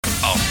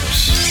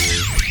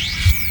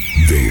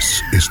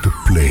This is the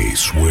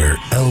place where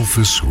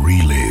Elvis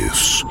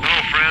relives.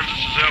 Hello, friends.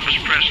 This is Elvis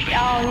Presley.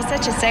 Oh, he's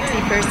such a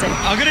sexy person.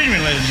 Oh, good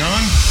evening, ladies and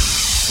gentlemen.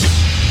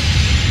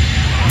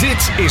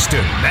 Dit is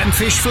de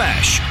Memphis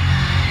Flash.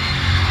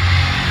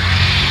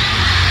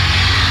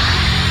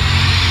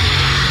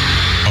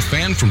 A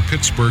fan from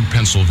Pittsburgh,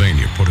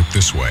 Pennsylvania put it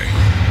this way.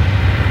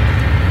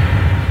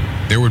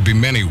 There would be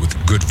many with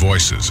good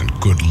voices and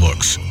good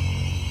looks,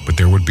 but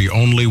there would be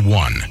only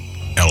one,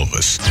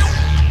 Elvis.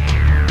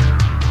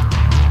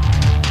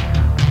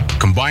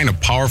 Combine a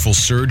powerful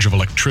surge of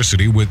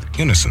electricity with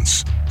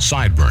innocence,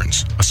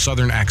 sideburns, a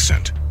southern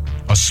accent,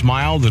 a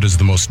smile that is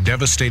the most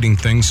devastating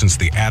thing since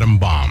the atom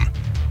bomb,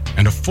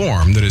 and a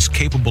form that is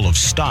capable of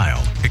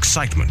style,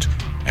 excitement,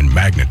 and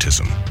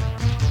magnetism.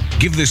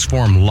 Give this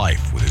form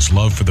life with his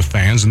love for the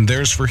fans and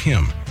theirs for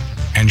him,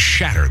 and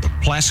shatter the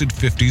placid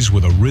 50s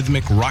with a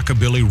rhythmic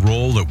rockabilly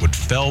roll that would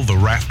fell the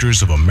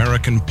rafters of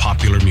American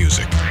popular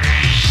music.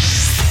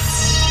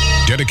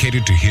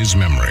 Dedicated to his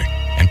memory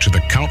and to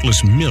the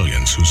countless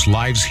millions whose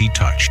lives he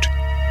touched,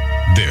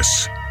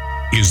 this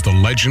is the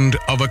legend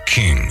of a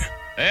king.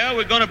 Well,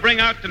 we're going to bring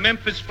out the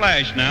Memphis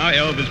Flash now,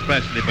 Elvis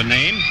Presley by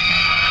name.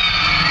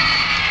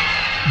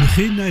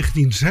 Begin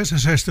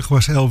 1966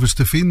 was Elvis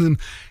te vinden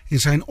in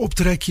zijn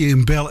optrekje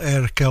in Bel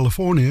Air,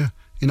 Californië,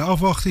 in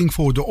afwachting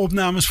voor de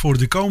opnames voor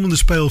de komende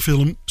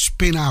speelfilm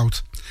Spin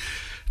Out.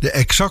 De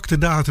exacte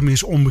datum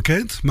is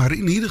onbekend, maar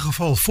in ieder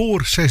geval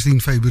voor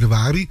 16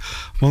 februari,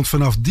 want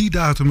vanaf die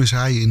datum is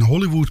hij in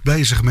Hollywood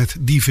bezig met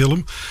die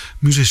film.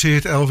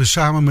 Muziceert Elvis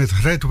samen met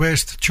Red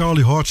West,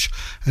 Charlie Hodge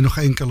en nog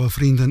enkele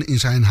vrienden in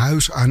zijn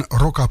huis aan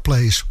Rocca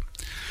Place.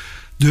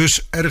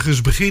 Dus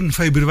ergens begin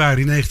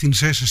februari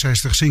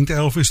 1966 zingt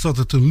Elvis dat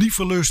het een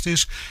lieve lust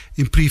is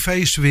in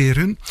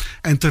privésferen.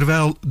 En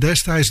terwijl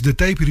destijds de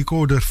tape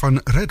recorder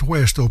van Red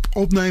West op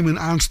opnemen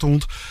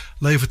aanstond,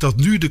 levert dat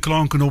nu de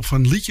klanken op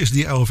van liedjes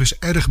die Elvis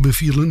erg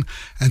bevielen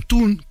en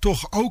toen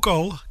toch ook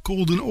al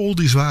golden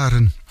oldies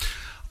waren.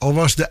 Al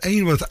was de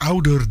een wat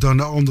ouder dan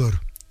de ander.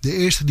 De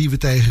eerste die we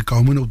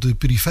tegenkomen op de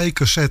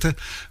privécassette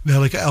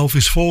welke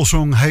Elvis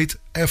volzong heet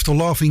After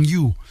Loving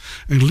You.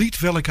 Een lied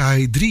welke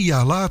hij 3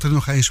 jaar later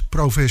nog eens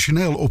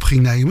professioneel op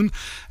ging nemen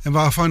en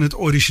waarvan het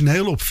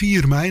origineel op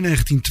 4 mei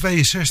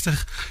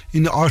 1962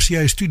 in de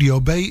RCA Studio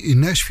B in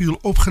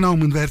Nashville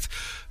opgenomen werd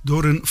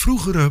door een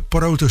vroegere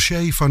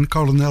protégé van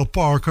kolonel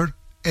Parker,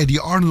 Eddie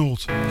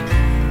Arnold.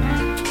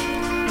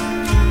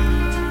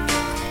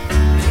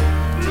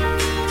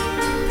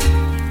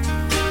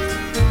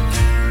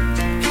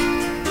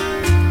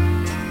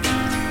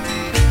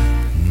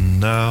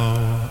 Now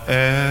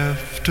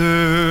after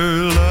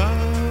loving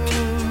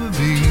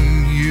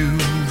you,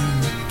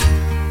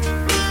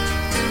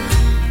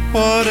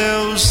 what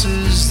else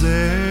is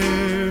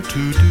there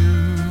to do?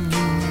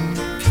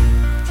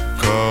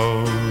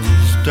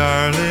 'Cause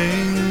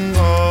darling,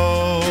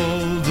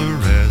 all the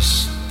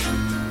rest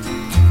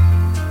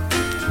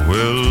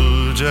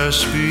will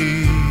just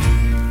be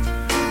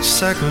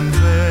second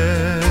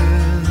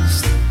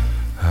best.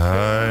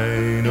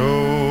 I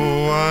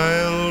know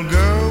I'll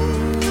go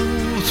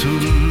to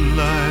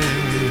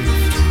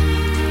life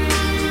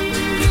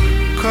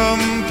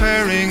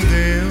comparing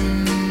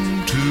them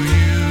to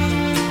you.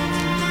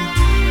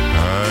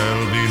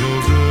 I'll be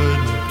no good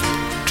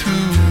to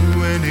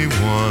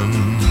anyone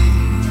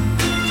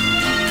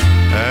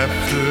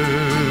after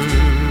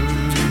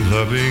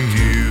loving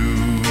you.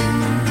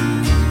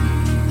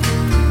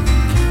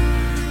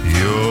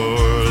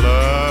 Your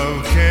love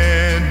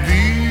can't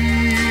be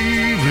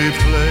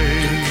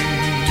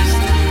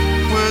replaced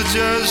with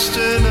just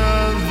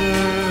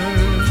another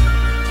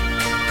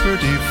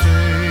pretty face,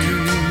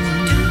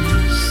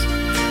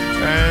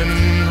 and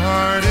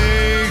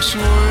heartaches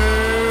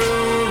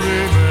will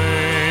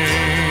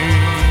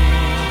remain,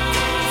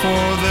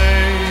 for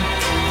they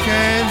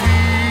can't be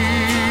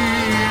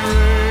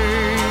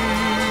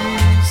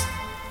erased.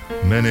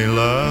 Many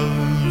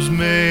loves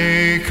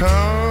may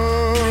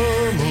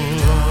come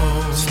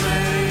along,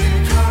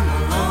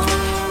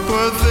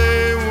 but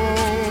they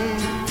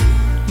won't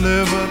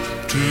live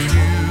up to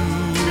you.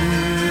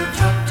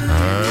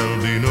 I'll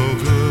be no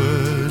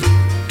good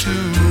to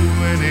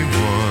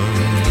anyone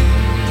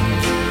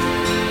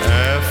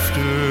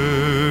after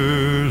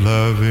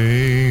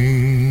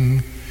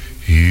loving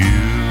you.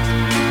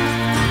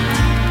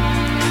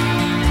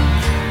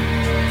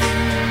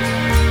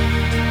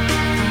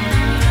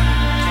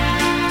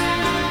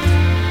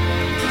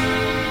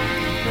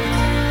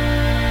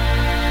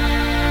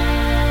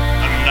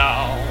 And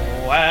now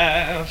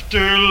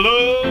after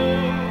loving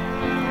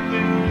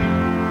you,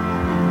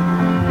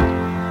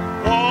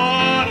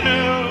 what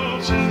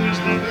else is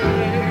there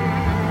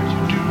to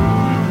do?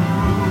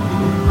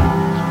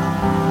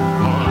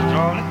 Oh,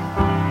 darling,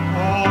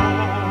 all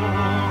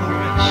the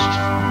rest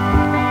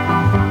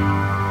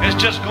is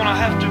just gonna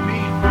have to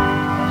be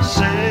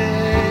second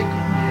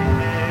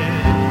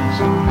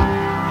best.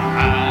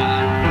 I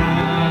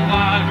know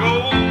I'll go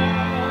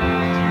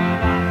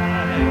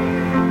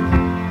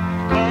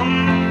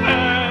comparing to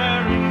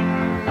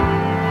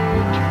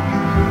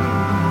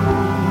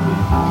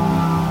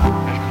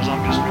you.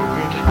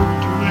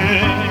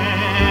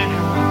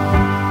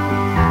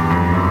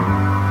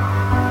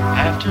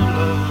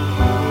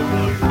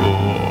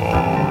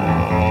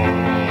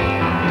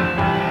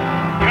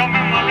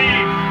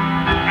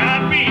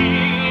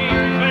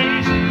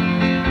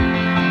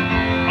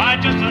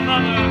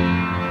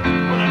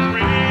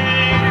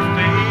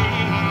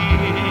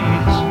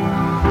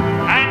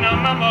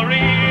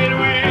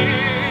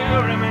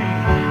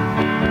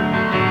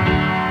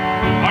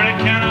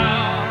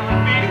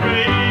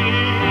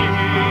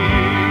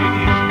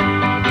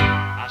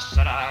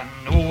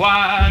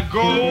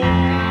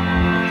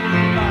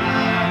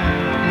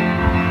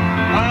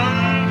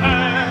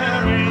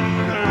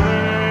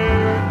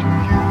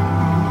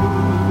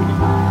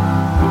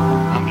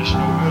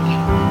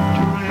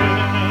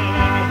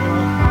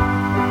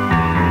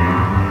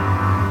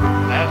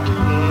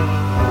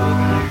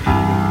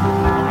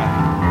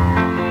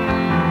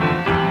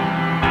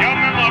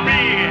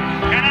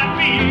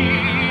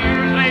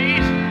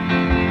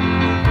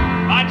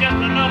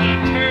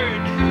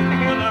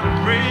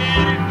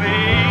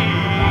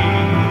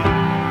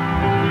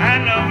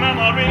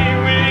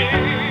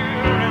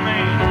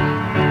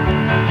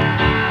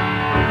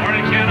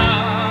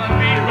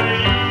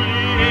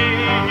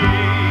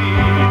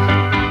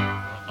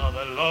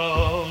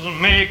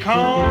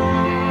 come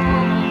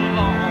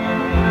along,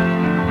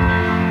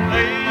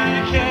 they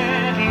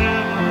can't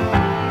live.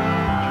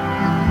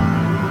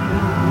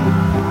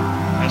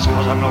 That's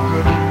 'cause I'm no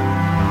good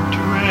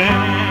to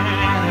anyone.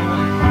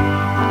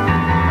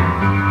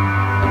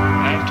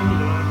 Have to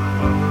love.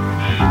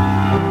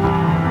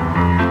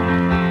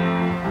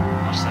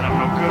 I said I'm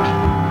no good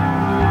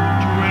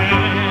to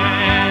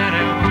anyone.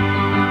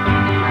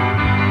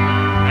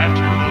 Have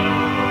to love.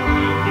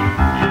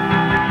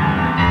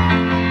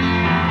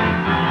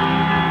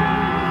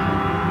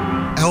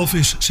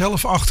 Elvis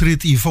zelf achter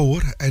het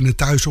ivoor en de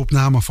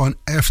thuisopname van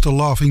After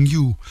Loving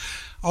You.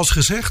 Als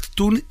gezegd,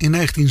 toen in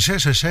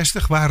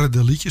 1966 waren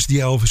de liedjes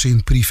die Elvis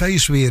in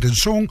privésfeer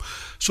zong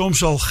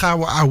soms al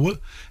gouden ouwe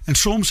en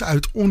soms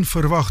uit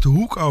onverwachte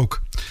hoek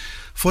ook.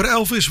 Voor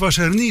Elvis was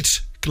er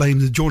niets,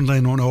 claimde John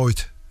Lennon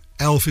ooit.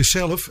 Elvis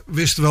zelf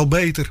wist wel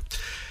beter.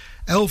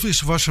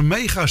 Elvis was een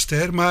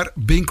megaster, maar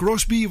Bing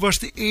Crosby was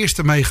de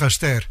eerste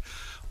megaster.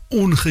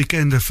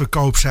 Ongekende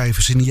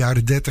verkoopcijfers in de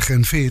jaren 30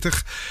 en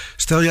 40.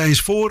 Stel je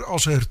eens voor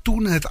als er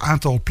toen het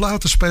aantal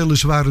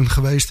platenspelers waren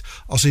geweest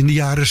als in de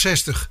jaren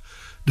 60.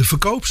 De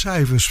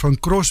verkoopcijfers van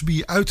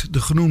Crosby uit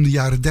de genoemde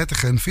jaren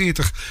 30 en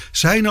 40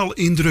 zijn al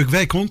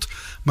indrukwekkend.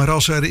 Maar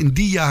als er in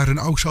die jaren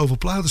ook zoveel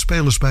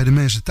platenspelers bij de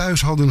mensen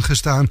thuis hadden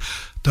gestaan,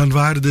 dan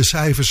waren de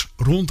cijfers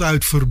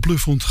ronduit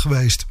verbluffend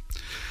geweest.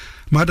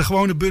 Maar de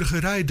gewone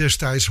burgerij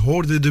destijds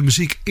hoorde de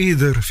muziek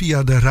eerder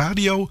via de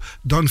radio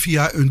dan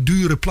via een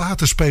dure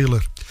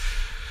platenspeler.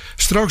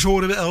 Straks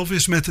horen we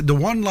Elvis met de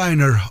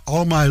one-liner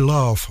All My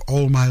Love,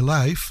 All My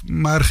Life,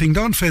 maar ging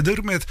dan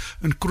verder met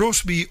een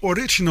Crosby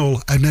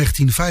Original uit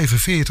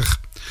 1945.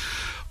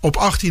 Op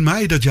 18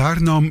 mei dat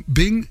jaar nam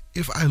Bing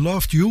If I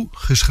Loved You,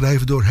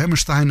 geschreven door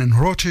Hammerstein en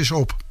Rodgers,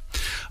 op.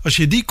 Als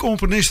je die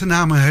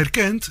componistennamen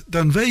herkent,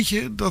 dan weet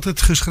je dat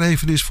het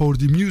geschreven is voor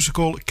de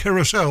musical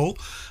Carousel,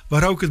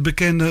 waar ook het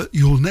bekende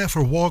You'll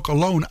Never Walk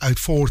Alone uit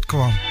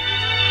voortkwam.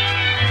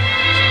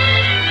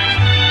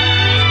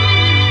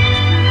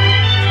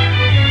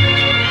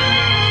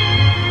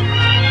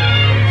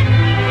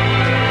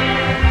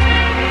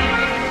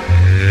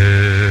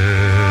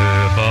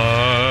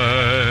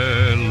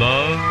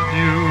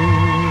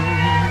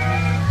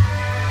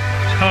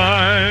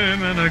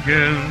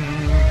 Again,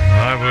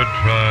 I would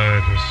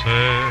try to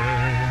say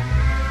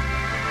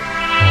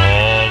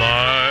all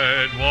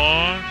I'd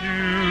want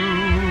you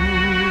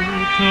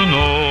to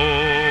know.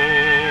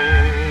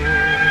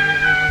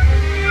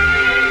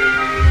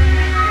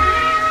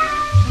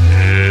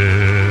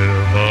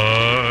 If I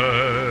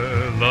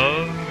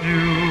loved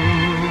you,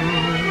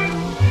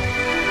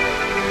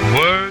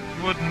 words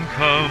wouldn't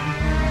come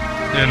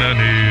in an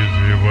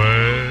easy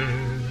way.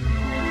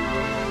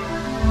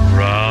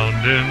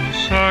 Round in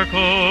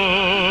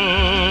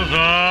circles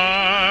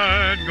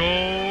I'd go,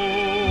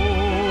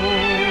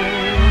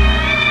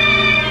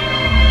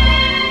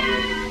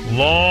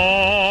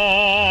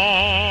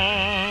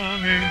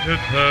 longing to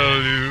tell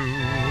you,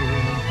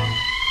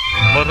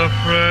 but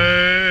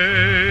afraid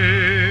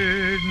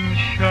and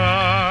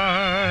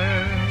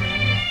shy.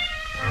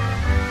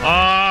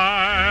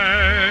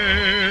 I'd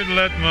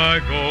let my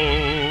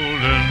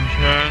golden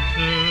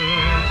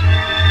chances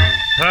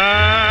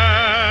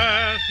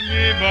pass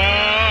me by.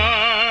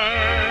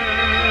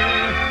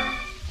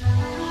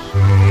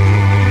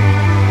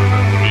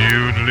 Soon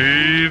you'd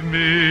leave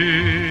me,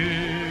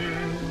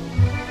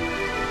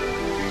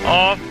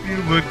 off you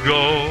would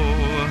go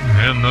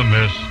in the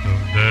mist of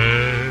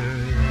day.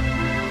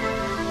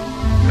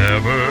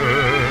 Never,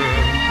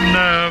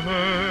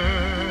 never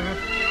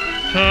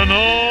to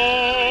know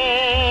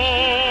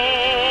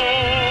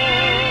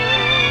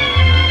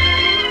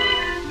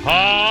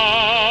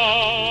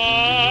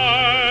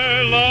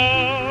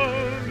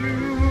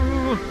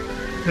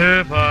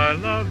if I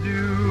loved you.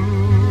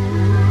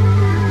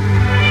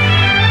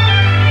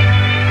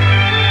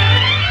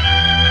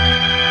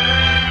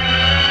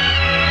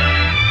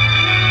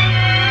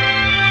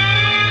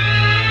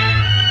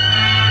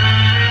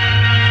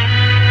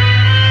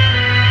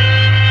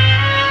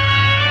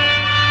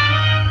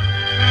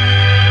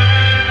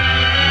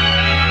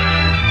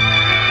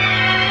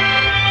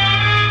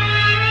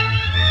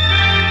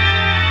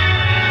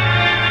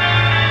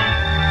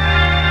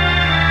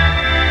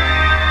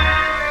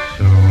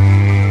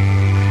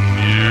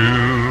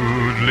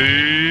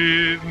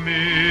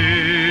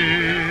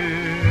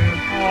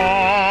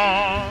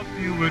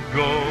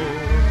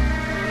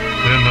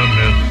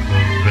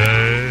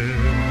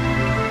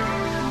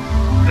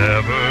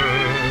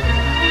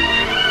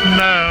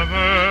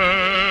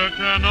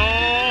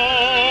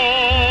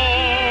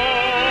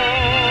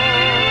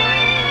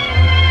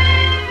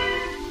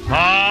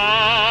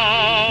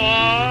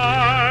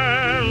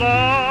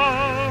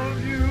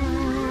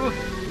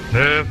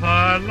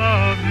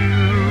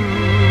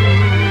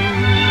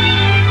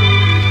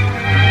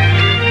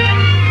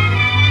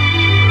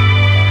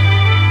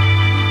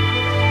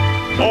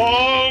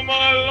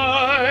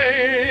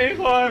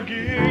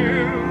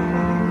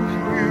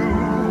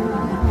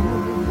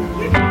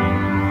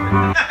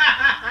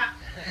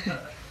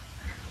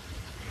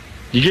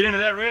 You get into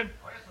that, Red?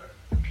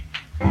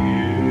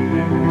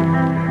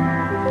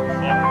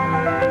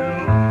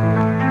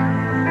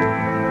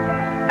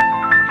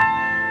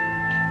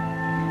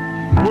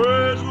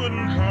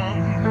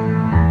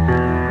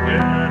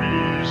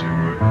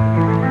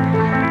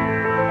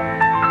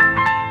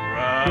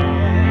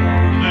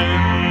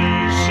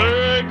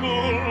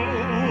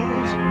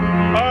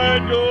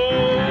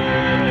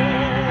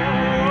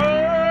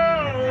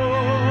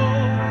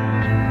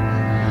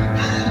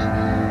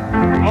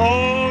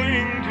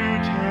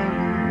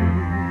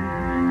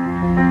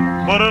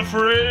 but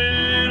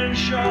afraid and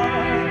shy.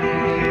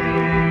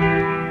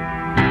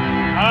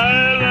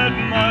 I let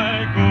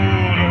my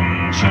golden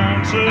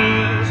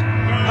chances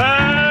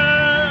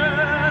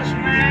pass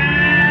me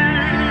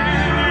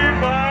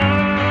by.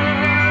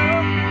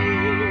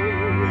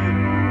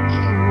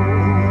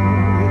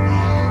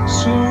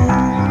 So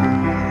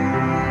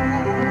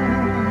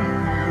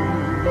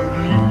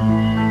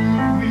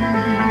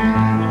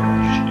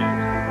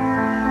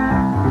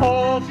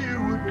off you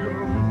would go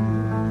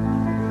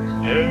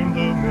in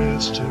the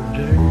midst of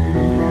day.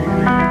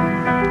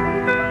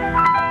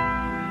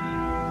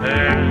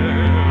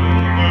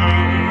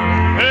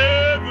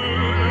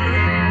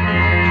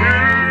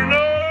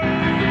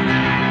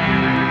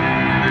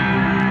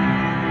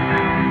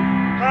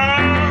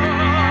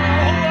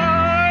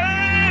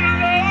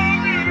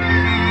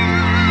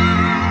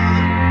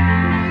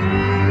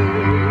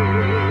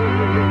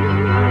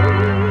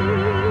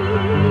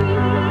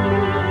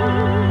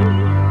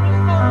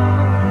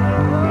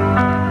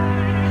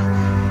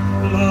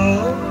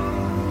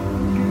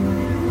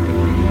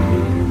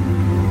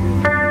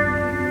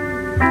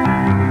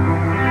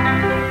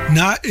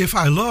 Na If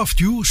I Loved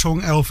You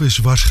zong Elvis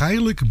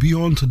waarschijnlijk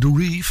Beyond the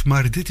Reef,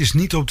 maar dit is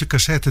niet op de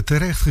cassette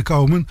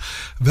terechtgekomen.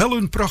 Wel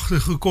een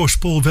prachtige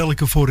gospel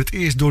welke voor het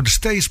eerst door de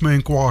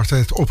Statesman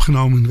Quartet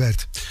opgenomen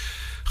werd.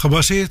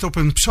 Gebaseerd op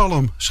een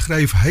psalm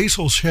schreef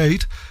Hazel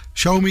Shade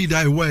Show Me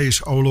Thy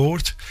Ways, O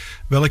Lord,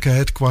 welke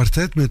het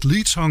kwartet met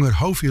leadzanger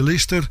Hovie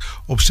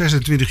Lister op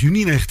 26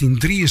 juni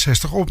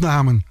 1963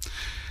 opnamen.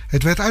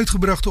 Het werd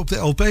uitgebracht op de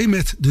LP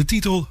met de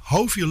titel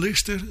Hovie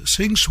Lister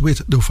Sings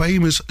with the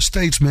Famous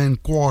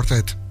Statesman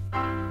Quartet.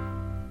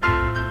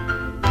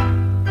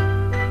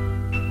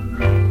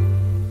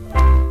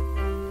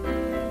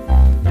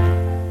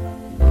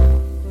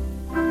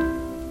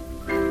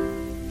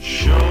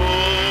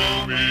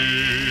 Show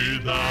me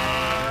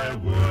thy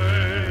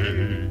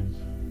ways,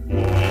 O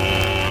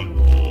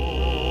Lord.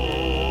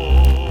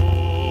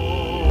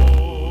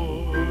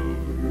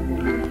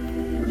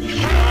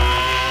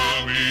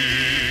 Show me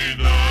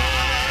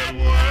thy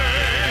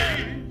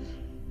ways,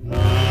 O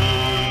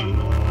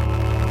Lord.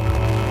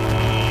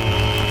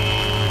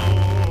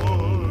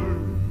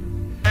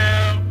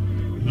 Help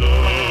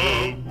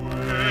love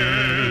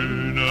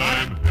when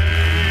I'm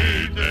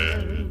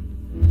hated,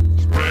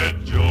 spread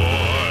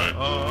joy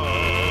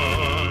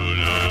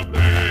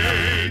unabated.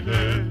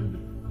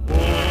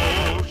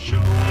 Oh,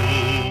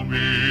 show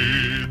me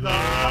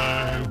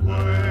thy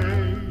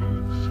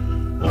ways,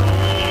 O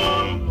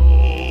Lord.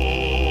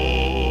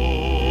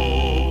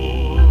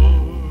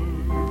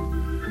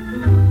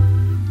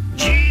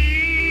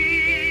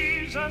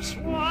 Jesus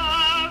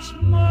was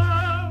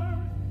more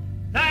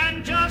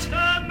than just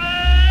a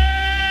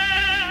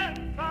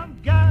man from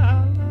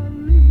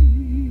Galilee.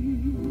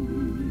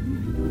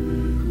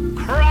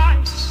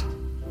 Christ,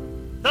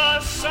 the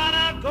Son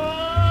of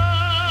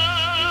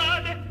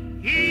God,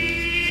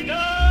 he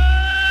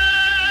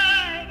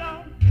died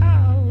on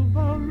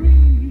Calvary.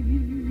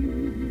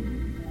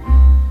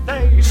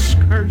 They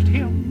scourged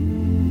him,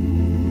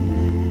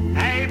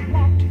 they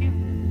mocked him,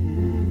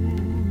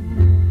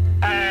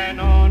 and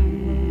on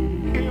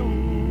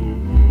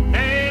him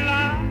they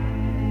lied.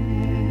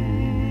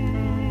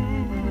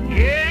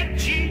 Yet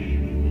Jesus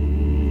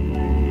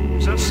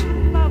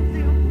loved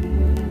them,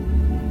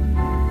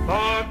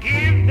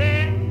 forgive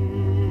them,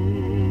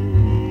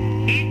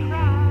 he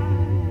cried.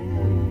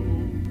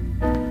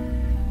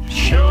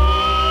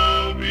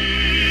 Show me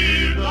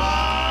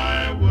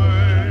thy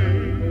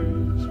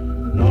ways,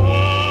 O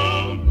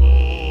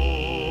Lord.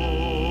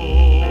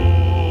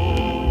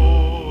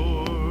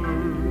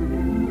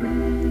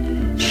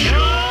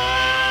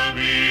 Show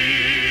me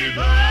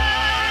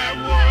thy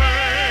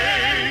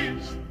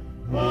ways,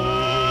 O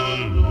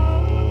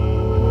Lord.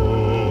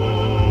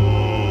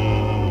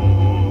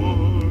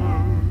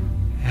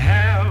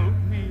 Help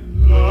me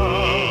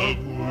love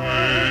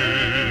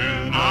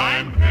when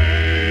I'm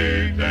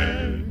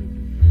hated,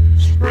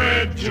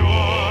 spread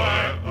joy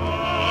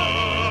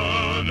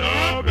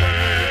unabated.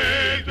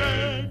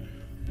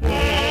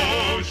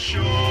 Oh,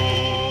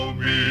 show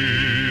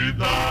me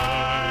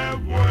thy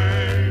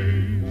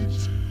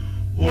ways,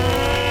 O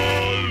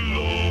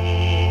Lord.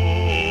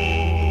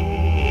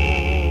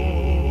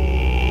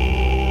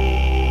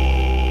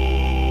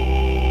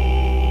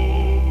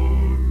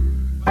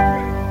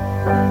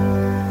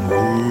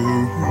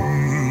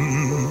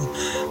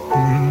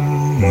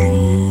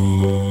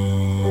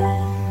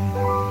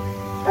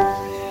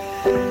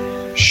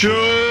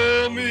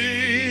 Show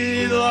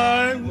me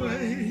thy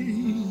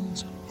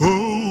ways, O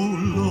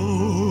Lord.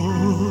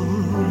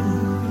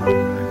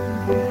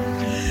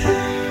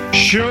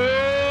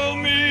 Show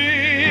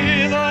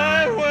me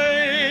thy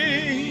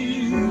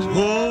ways,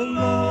 O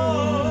Lord.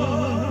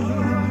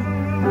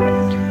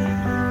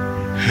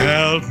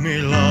 Help me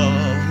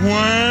love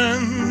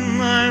when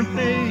I'm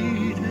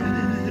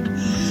hated,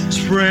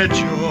 spread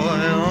joy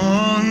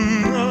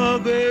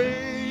unabated.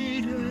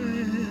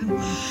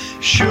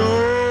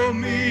 Show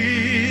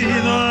me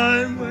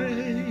thy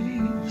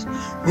ways,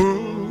 O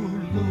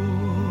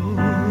Lord.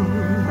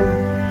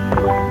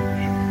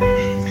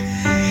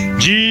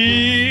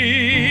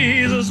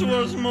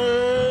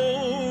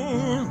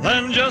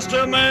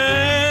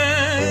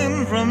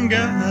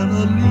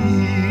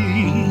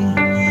 Galilee.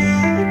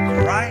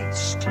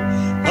 Christ,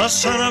 the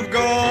Son of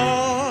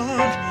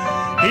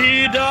God,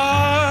 He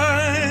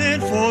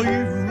died for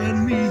you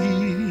and me.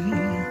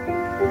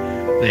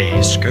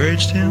 They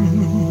scourged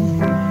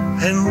Him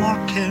and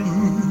mocked Him,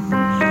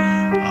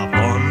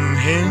 upon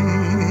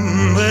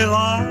Him they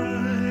lied.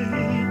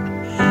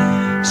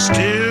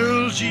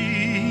 Still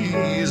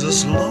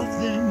Jesus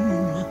loved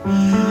them,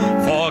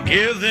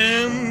 forgive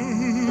them,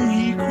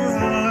 He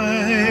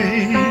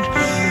cried.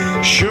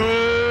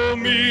 Show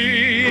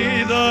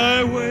me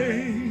thy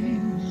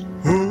ways,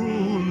 O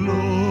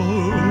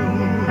Lord.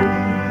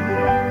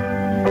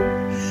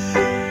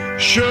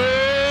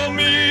 Show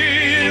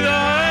me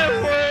thy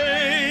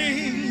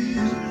ways,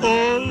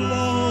 O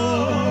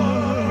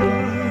Lord.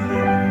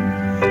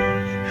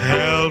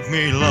 Help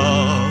me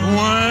love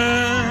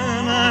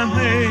when I'm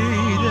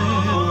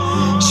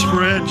hated,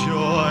 spread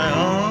joy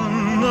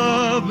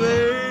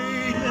unabated.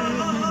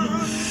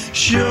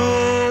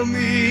 Show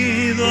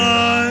me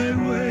thy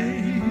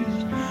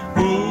ways, O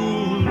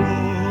Lord.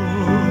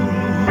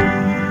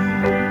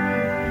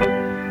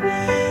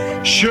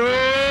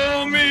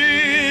 Show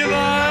me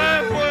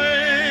thy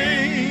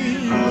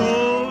ways, O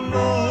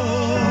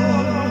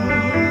Lord.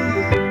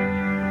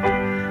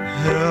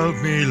 Help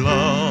me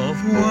love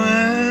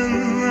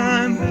when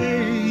I'm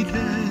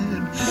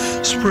hated,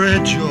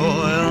 spread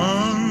joy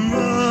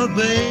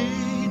unabated.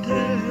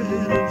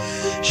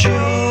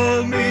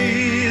 Show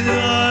me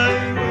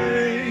thy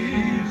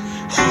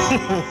ways,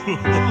 oh Lord.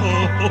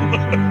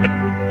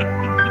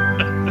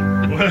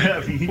 What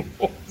happened?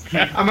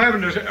 I'm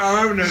having to sing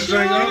up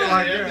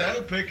like that.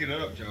 That'll pick it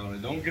up, Charlie.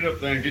 Don't get up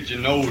there and get your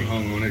nose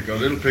hung on it,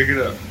 because it'll pick it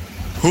up.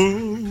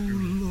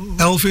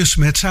 Elvis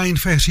met zijn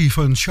versie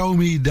van Show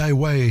Me Thy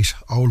Ways,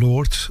 O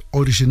Lord.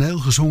 Origineel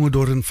gezongen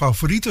door een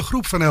favoriete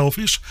groep van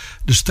Elvis,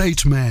 The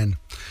Statesmen.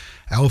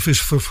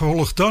 Elvis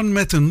vervolgt dan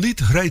met een lied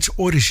reeds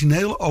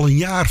origineel al een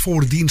jaar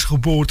voor diens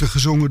geboorte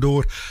gezongen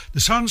door The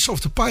Sons of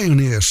the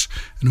Pioneers.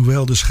 En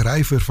hoewel de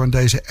schrijver van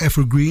deze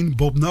evergreen,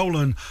 Bob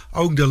Nolan,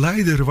 ook de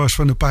leider was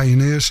van de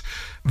Pioneers,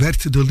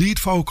 werd de lead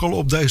vocal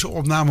op deze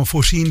opname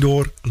voorzien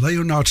door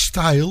Leonard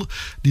Style,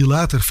 die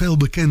later veel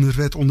bekender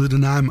werd onder de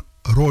naam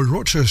Roy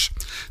Rogers.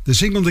 De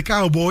zingende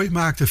cowboy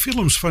maakte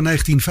films van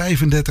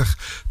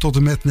 1935 tot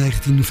en met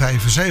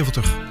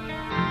 1975.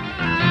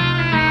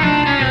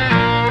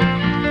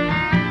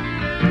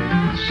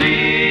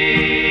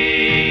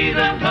 See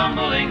them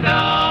tumbling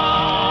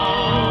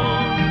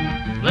down,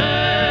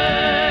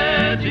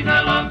 pledging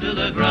their love to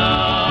the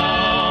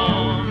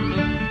ground.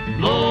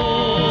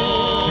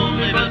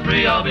 Lonely but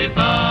free I'll be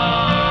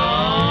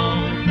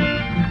found,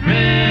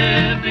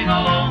 drifting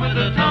along with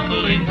the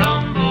tumbling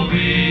tumbleweeds.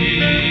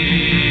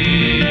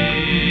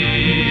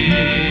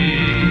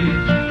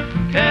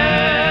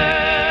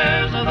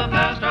 Cares of the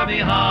past are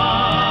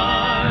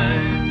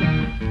behind,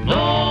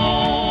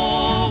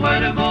 nowhere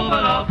to go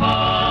but I'll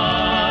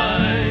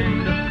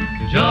find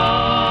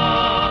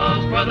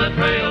just where the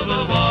trail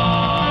will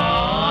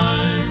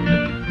wind,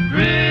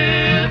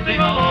 drifting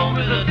along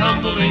with the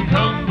tumbling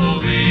tumbleweeds.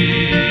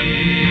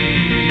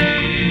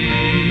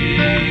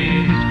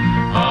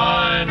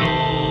 I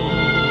know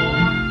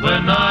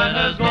when night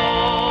has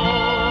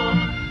gone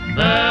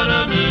that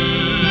a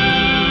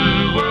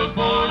new world's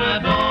born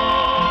at dawn.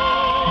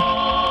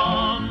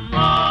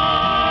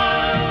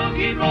 I'll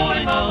keep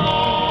rolling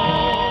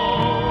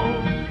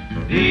along,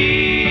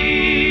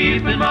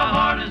 deep in my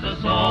heart is a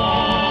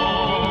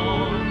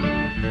song.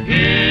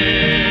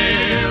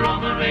 Here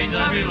on the range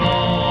I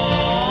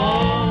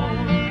belong,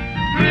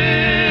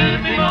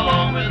 drifting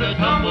along with the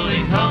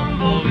tumbling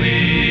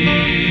tumbleweeds.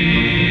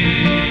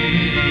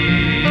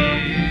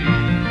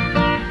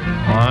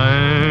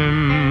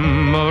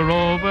 I'm a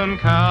roving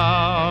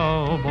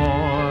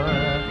cowboy,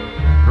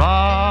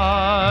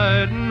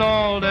 riding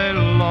all day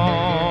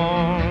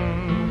long.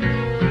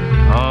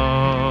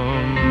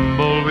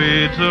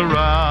 Tumbleweeds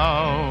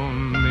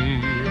around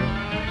me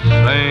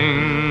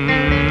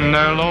sing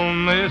their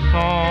lonely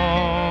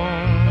song.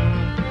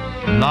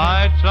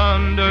 Nights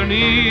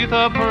underneath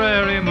a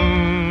prairie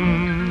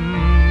moon,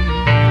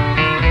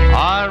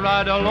 I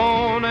ride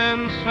alone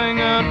and sing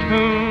a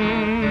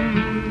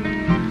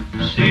tune.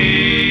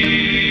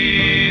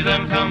 See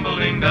them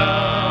tumbling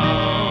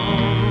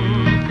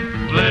down,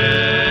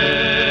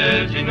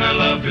 pledging their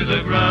love to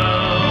the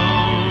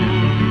ground.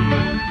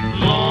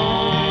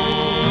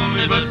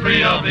 Lonely but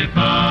free I'll be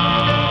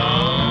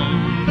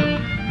found,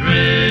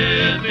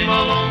 drifting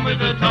along with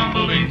the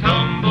tumbling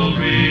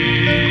tumbleweeds.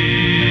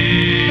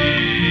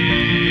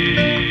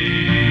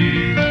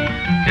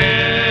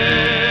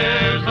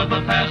 Cares of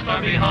the past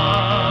are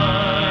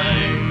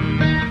behind,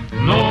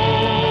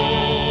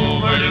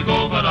 nowhere to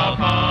go but I'll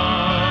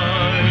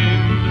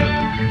find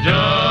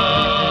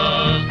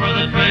just where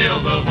the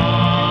trail will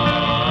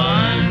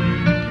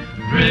wind,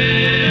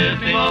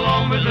 drifting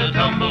along with the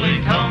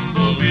tumbling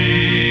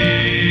tumbleweeds.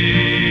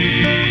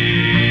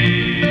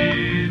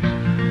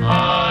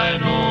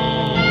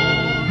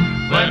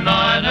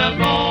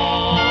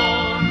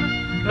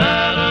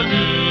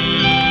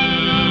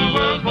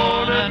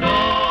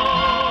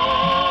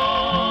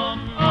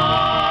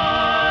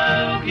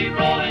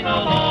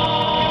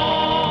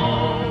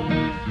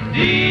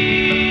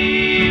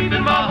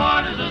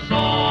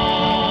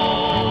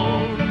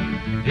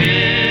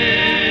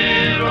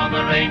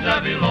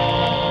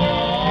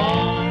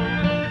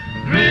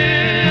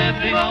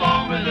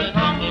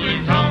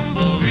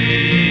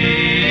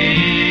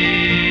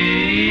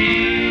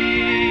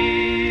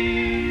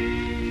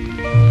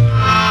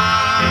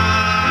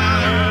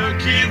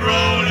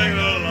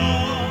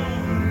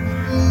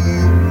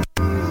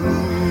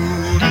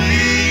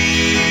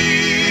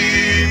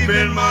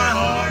 my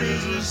heart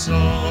is a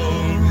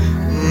song.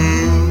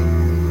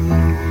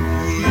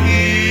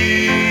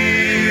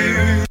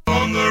 Here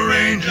on the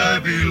range I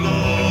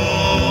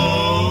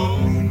belong,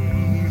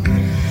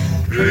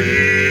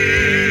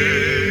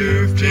 drifting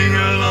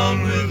along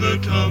with the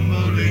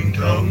tumbling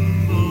tumbleweed.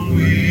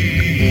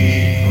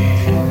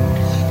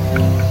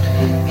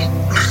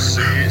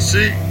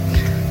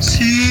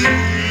 See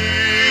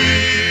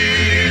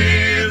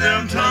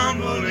them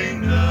tumbling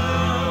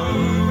down,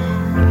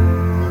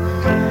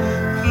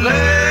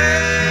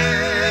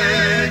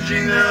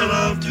 pledging their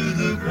love to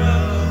the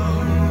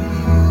ground.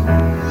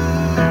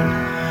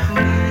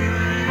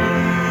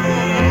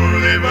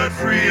 Only but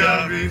free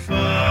I'll be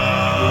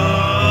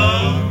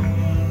found,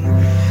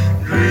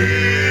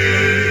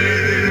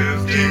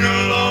 drifting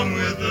along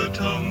with the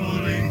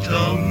tumbling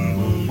tumbleweed.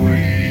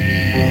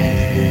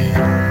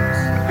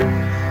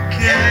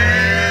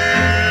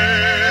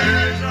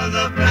 Cares of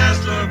the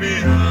past are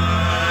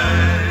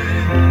behind,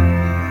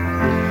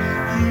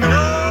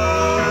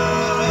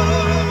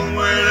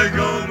 nowhere to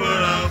go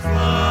but I'll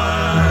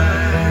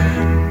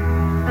find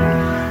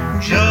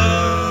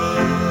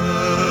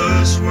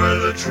just where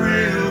the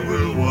trail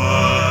will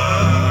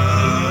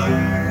wind,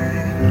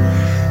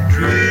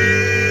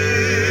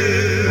 drifting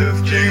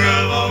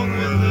along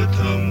with the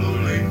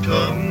tumbling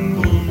tumbleweed.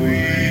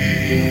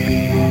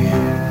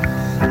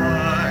 I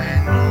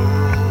know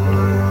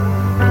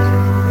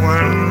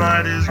when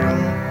night is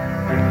gone,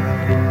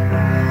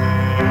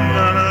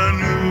 that a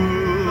new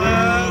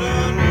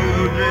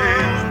day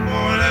is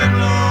born at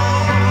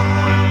dawn.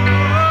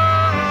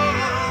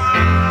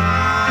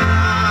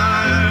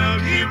 I'll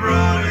keep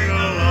rolling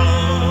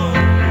along,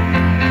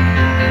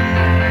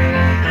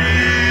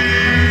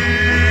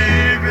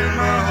 deep in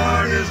my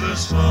heart is a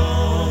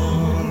song.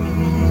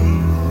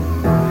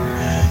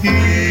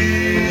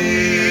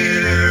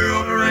 Here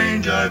on the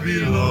range I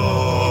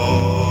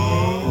belong,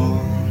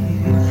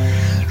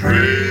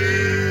 drifting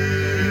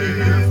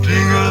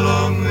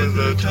along with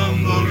the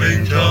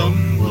tumbling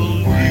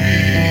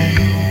tumbleweed,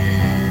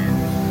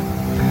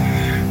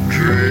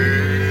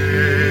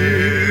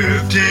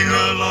 drifting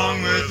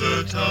along with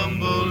the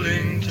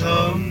tumbling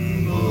tumbleweed.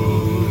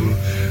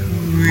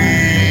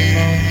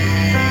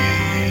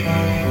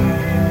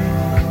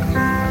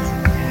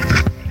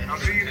 I'll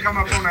see you come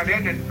up on that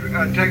end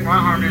and take my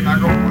harmony and I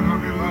go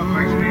 100 love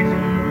makes it easy.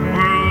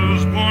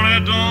 Was born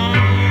at dawn.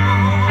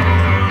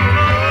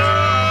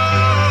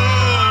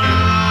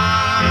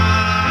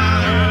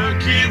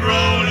 Keep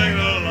rolling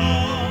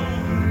along,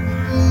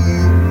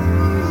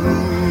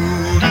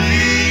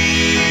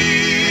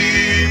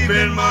 deep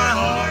in my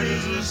heart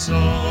is a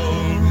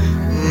song.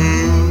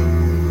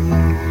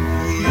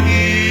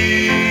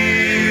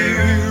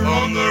 Here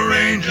on the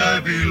range I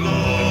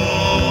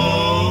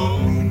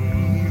belong,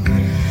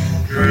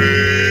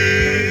 drifting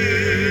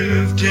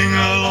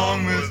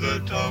along with the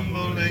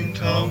tumbling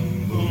tumbleweed,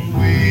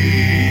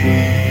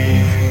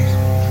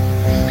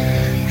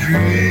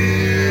 drifting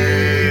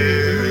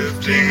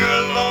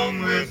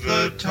along with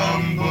the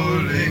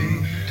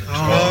tumbling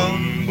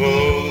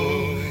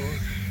tumbleweed.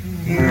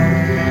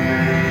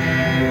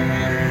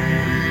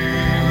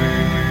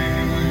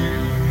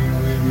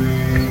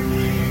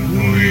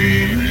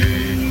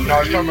 No, I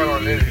was talking about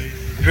on this.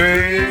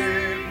 Drifting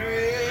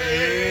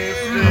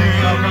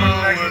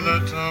along with the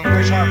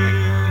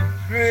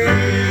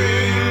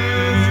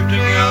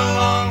drifting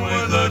along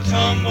with the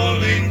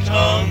tumbling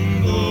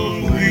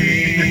tumbleweed.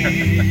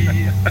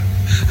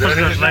 That's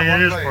just like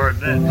it is for it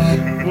then.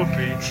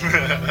 Whoopee.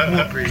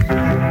 Whoopee.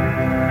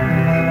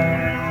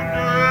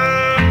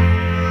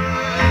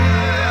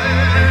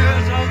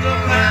 Days of the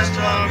past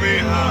are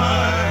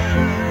behind,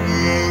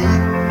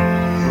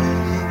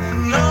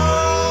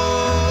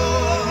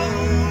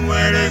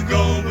 nowhere to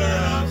go but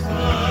I'll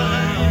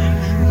find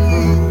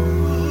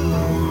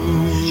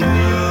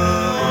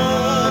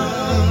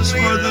just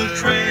where the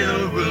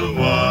trail will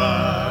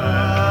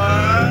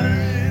wind,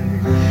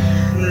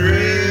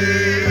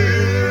 drifting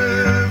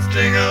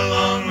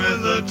along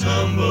with the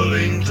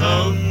tumbling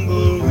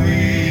tumbleweed.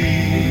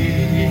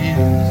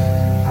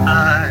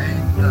 I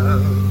know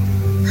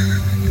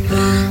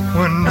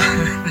when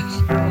night is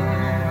gone,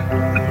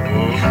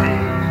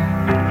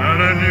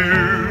 and I knew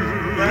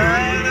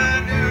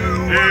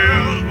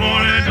it was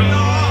born at dawn.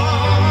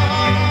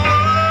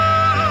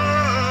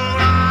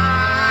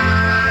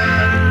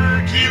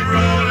 Keep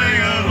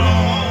rolling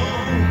along.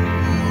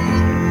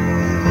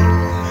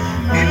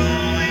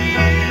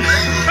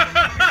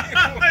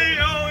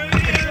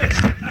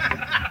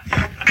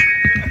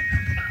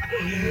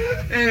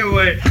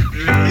 Anyway,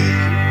 drifting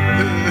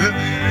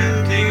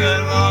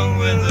along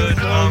with the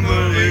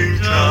tumbling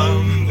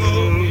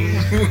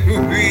tumbleweed.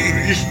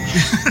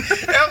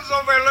 Elvis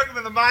over there looking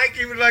at the mic,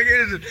 he was like,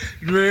 "Is it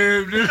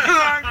drifting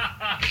along?"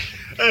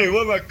 Hey,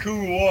 what about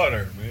cool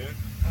water, man?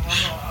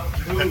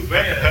 Cool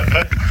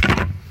band.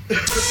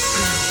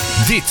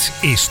 Dit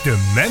is de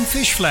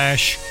Memphis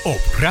Flash op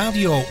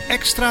Radio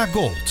Extra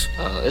Gold.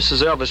 This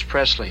is Elvis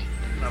Presley.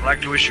 I'd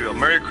like to wish you a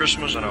Merry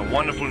Christmas and a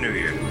wonderful New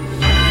Year.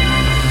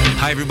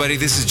 Hi, everybody.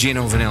 This is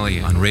Gino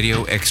Vanelli on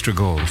Radio Extra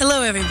Gold.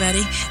 Hello,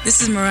 everybody.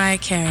 This is Mariah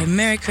Carey.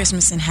 Merry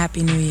Christmas and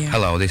Happy New Year.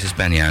 Hello, this is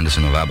Benny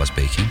Anderson of ABBA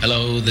speaking.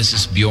 Hello, this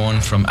is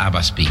Bjorn from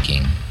ABBA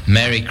speaking.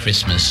 Merry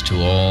Christmas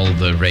to all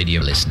the radio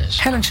listeners.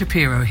 Helen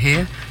Shapiro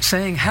here,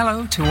 saying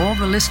hello to all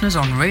the listeners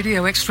on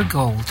Radio Extra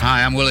Gold.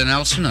 Hi, I'm Willie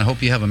Nelson. I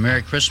hope you have a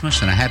Merry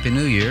Christmas and a Happy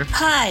New Year.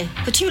 Hi,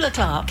 Petula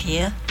Clark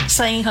here,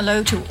 saying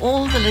hello to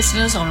all the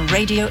listeners on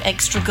Radio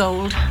Extra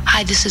Gold.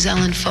 Hi, this is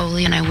Ellen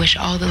Foley, and I wish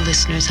all the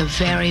listeners a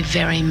very,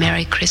 very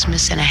Merry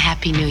Christmas and a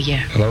Happy New Year.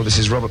 Hello, this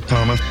is Robert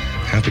Palmer.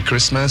 Happy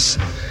Christmas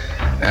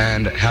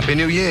and Happy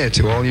New Year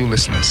to all you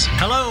listeners.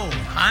 Hello,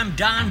 I'm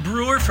Don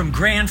Brewer from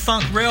Grand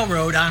Funk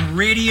Railroad on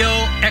Radio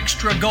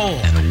Extra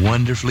Gold. And a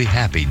wonderfully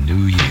happy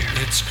New Year.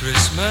 It's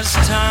Christmas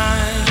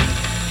time.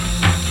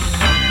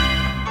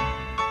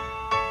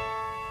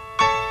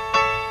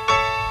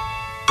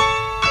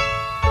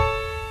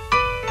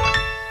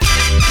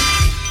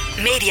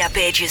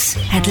 Mediapages.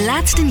 Het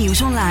laatste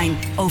nieuws online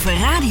over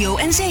radio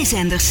en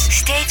zeezenders.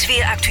 Steeds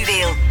weer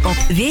actueel op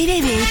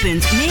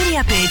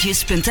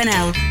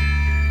www.mediapages.nl.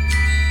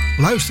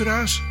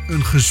 Luisteraars,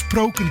 een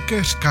gesproken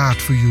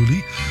kerstkaart voor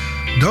jullie.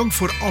 Dank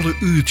voor alle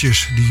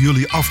uurtjes die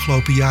jullie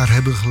afgelopen jaar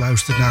hebben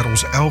geluisterd naar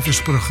ons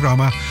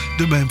Elvis-programma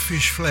The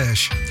Memphis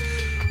Flash.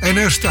 En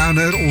er staan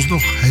er ons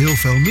nog heel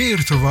veel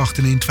meer te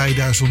wachten in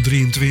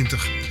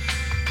 2023.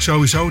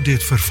 Sowieso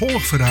dit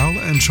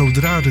vervolgverhaal en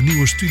zodra de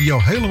nieuwe studio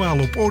helemaal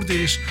op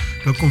orde is,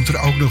 dan komt er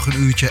ook nog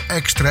een uurtje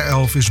extra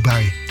Elvis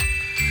bij.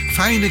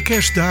 Fijne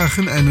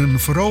kerstdagen en een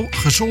vooral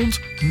gezond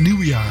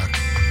nieuwjaar.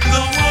 The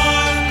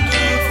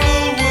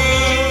wonderful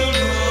world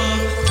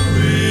of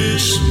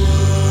Christmas.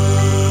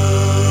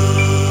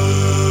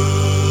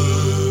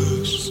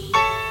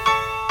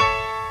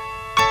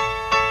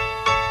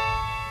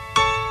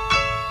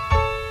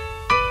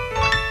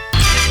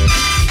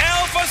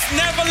 Elvis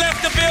never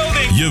left the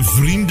building. Je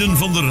vrienden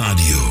van de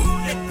radio.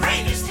 The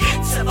greatest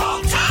hits of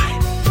all time.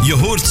 Je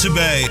hoort ze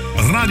bij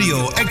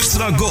Radio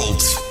Extra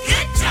Gold.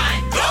 Good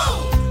time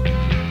gold.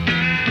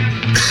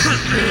 You're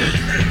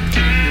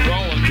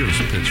rolling. Give us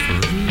a pitch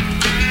first.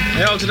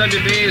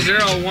 LTWB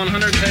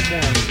 0100 take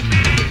 1.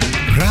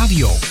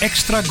 Radio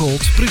Extra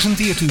Gold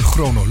presenteert u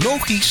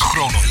chronologisch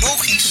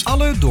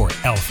alle door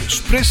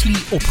Elvis Presley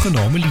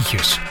opgenomen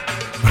liedjes.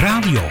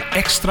 Radio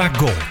Extra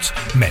Gold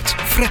met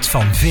Fred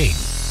van Veen.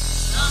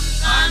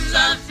 Sometimes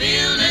I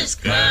feel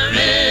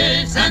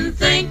discouraged and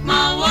think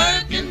my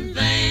work in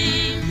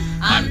vain.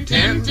 I'm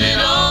tempted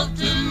all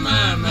to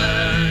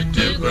murmur,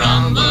 to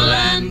grumble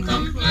and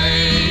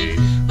complain.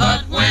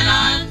 But when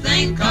I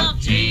think of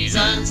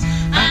Jesus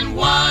and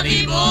what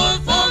he bore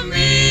for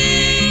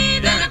me,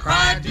 then I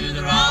cry to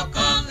the Rock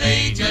of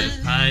Ages,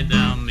 hide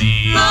thou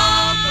me.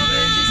 Rock of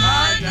Ages,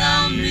 hide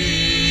thou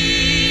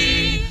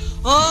me.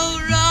 Oh,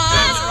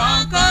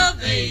 Rock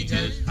of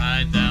Ages,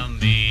 hide thou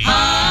me.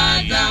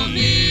 Hide thou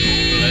me.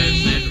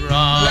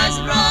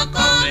 Blessed Rock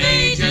of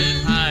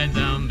Ages, hide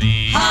thou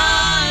me.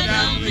 Hide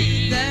thou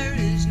me. There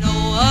is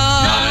no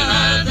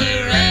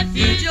other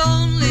refuge,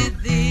 only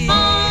thee.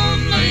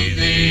 Only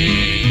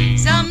thee.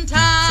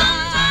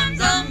 Sometimes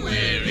I'm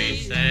weary,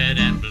 sad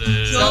and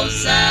blue. So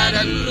sad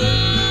and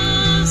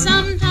blue.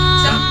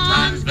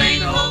 Sometimes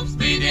vain hopes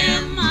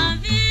bedim my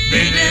view.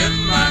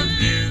 Bedim my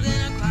view.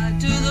 Then I cry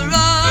to the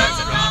Rock.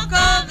 Blessed Rock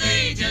of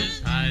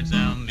Ages, hide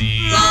thou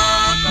me.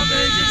 Rock of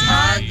Ages,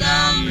 hide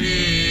thou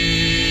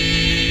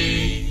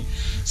me.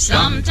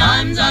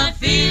 Sometimes I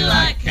feel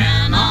I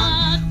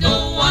cannot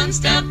go one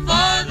step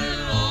farther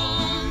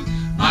on.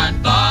 My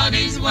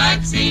body's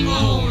waxing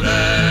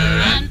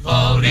older and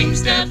falling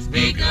steps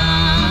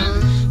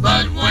begun.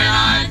 But when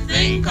I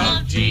think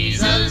of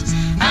Jesus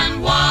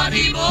and what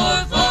he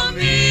bore for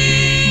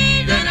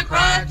me, then I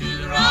cry to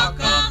the Rock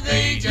of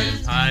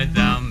Ages, hide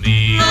thou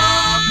me.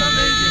 Rock of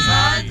Ages,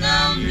 hide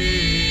thou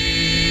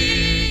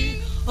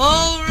me.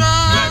 Oh,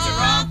 Blessed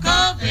Rock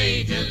of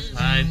Ages,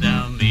 hide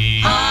thou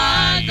me.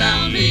 Hide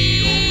thou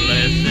me. Oh,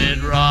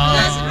 blessed Rock.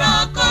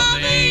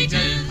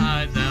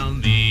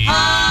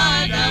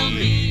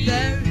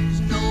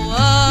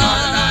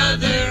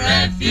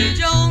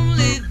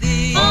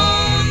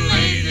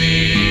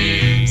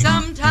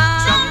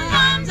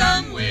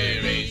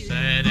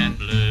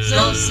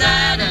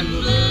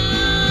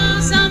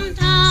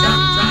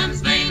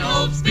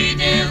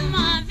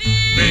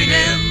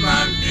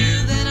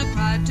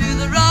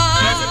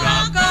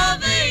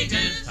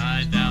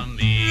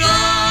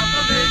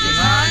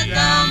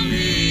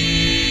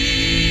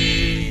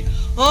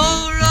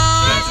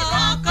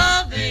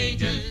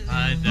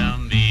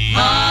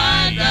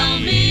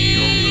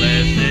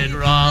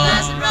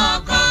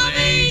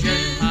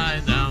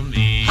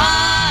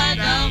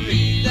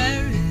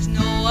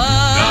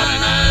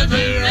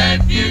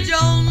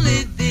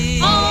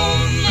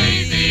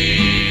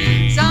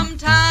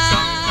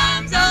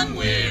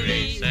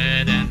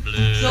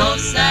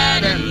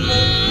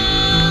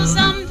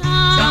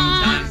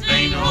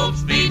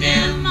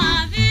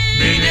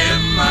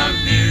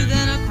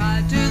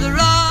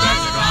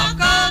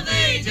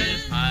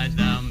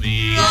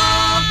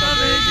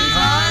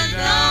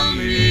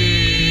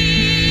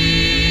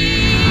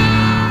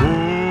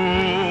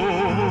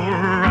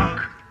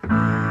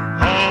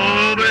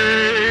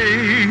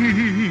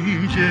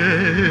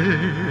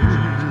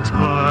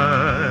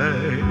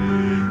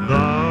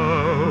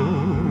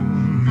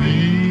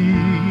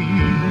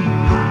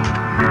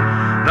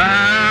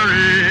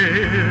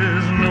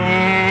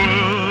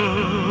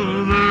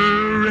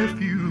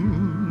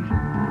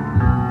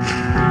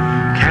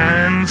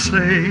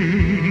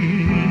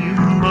 sympathy.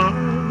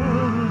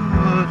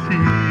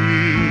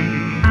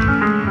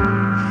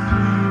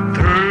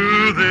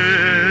 Through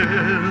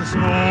this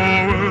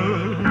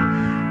world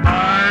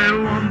I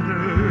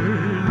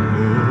wandered,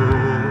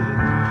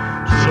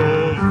 so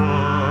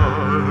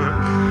far,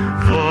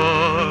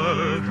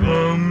 far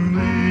from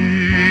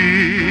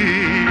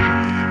thee.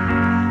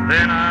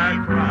 Then I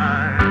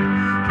cried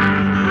to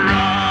the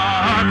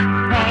rock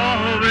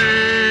of ages,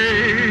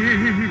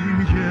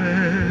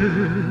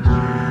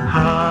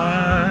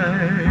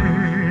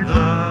 hide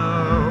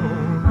thou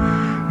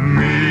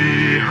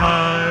me,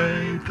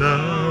 hide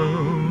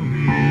thou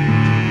me.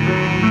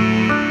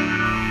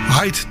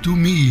 Hide to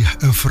Me,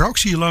 een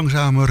fractie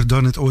langzamer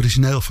dan het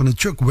origineel van de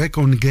Chuck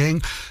Wagon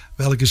Gang,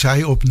 welke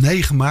zij op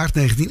 9 maart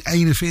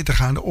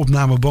 1941 aan de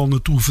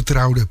opnamebanden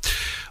toevertrouwde.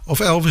 Of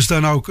Elvis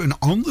dan ook een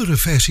andere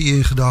versie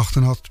in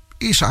gedachten had,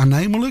 is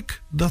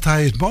aannemelijk. Dat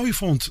hij het mooi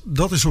vond,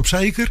 dat is op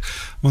zeker,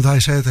 want hij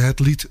zette het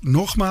lied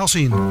nogmaals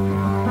in.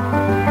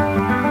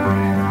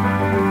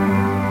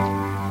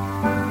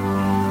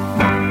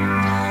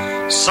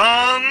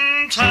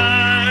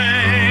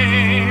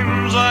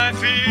 Sometimes I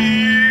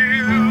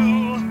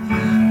feel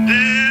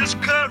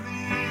discouraged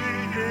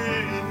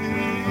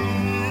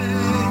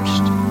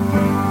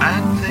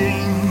and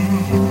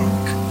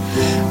think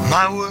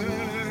my work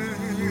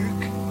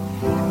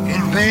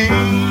in vain.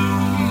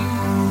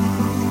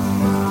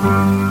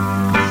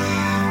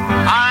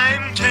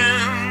 I'm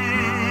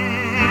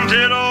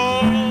tempted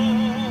oft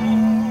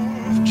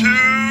to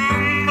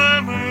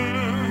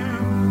murmur,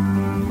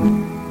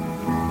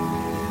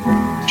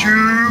 to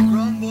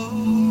grumble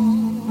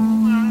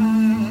and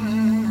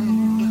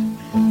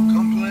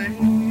complain.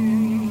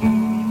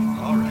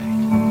 All right.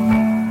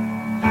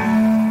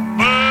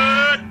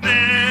 But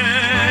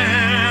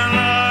then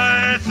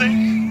I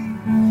think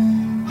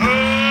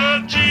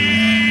of Jesus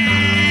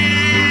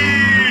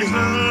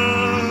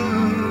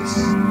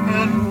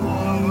and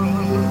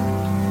what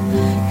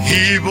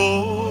He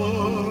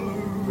bore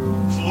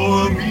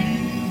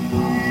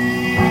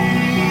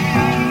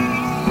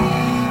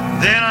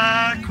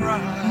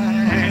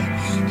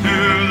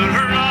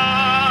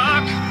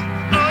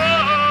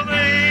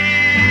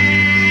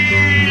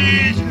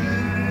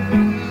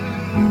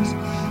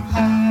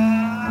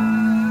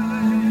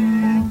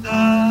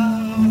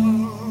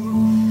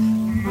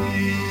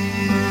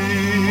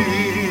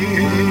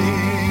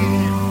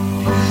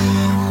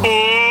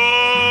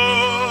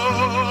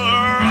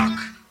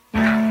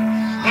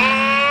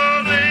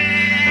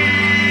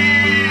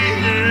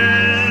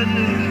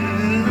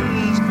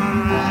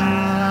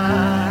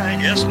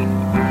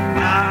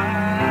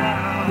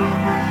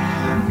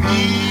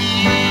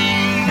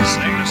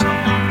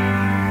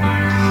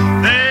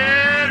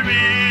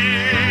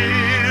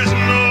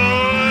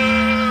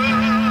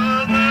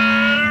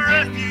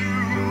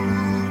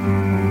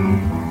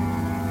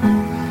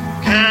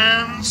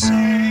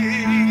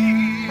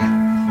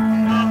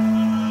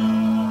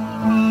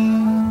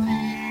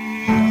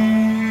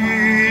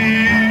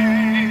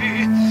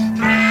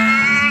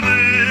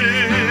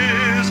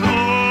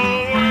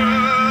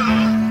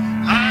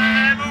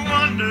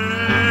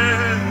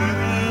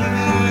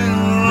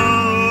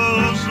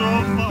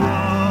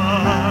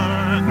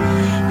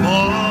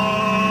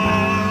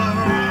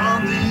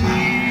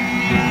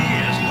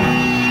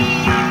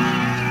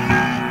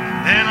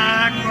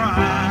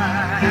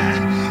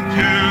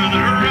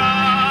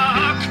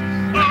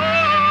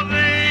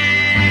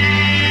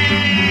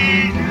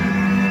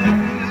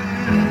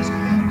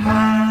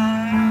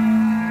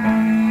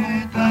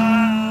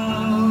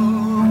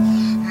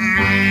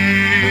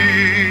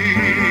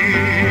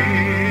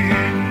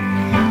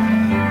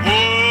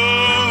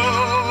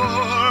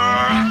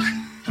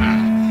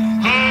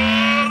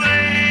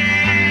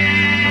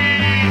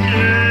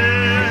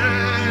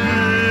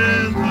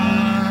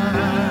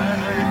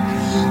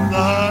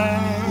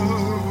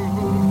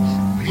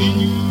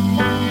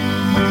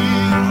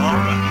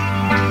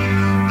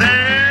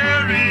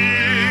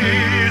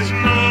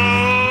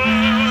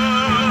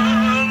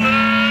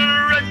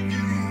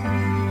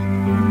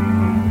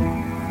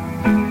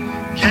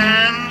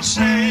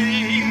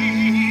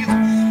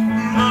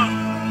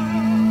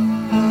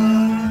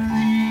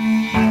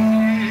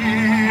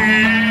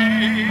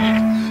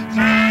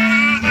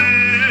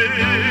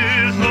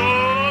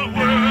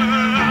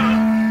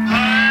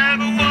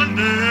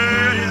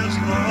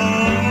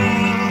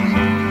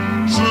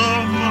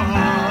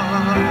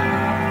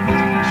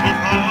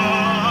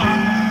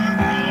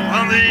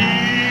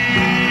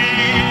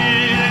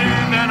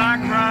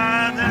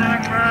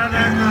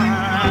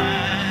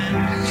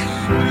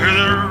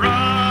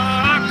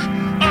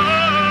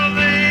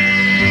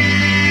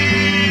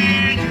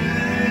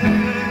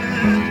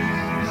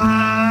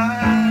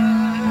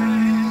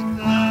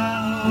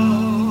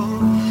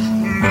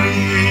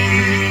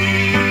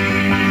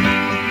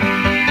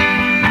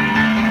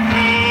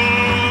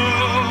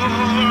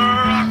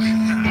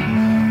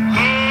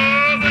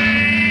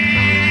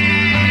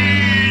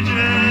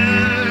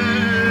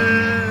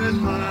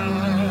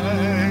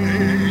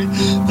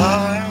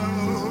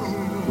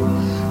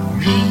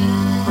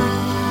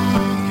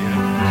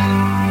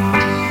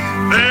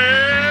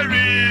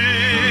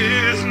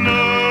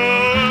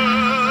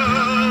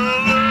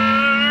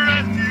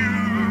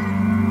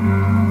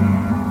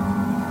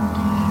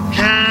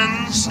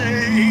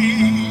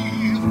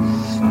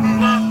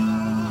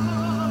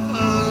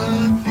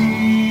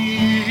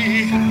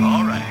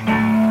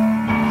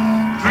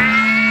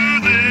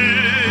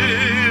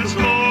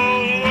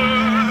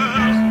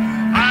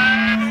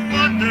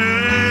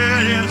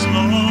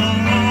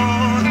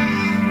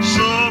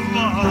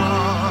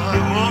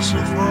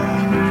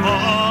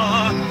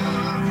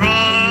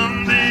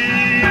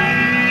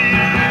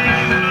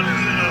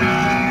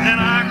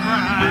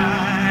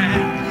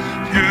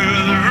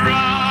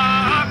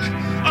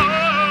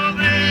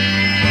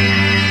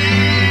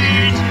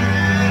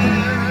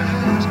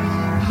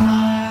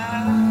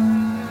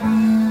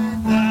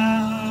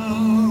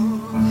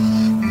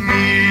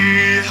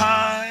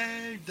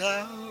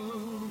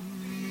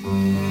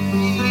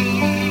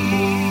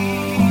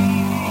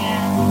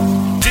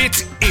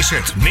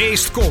het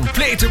meest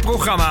complete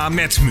programma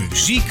met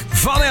muziek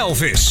van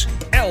Elvis.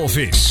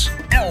 Elvis,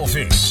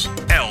 Elvis,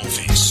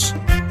 Elvis.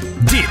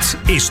 Dit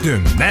is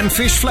de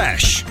Memphis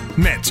Flash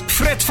met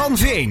Fred van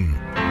Veen.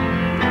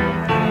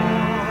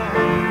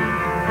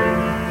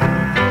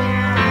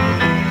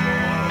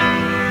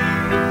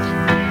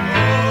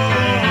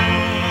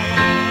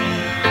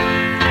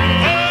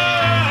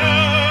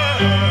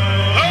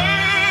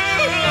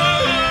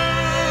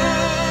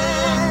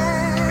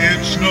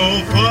 It's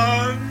no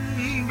fun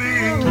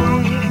being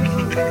lonely.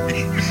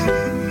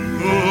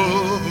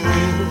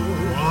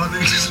 Oh,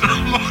 this is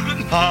someone.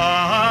 Being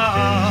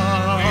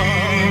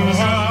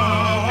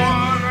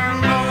someone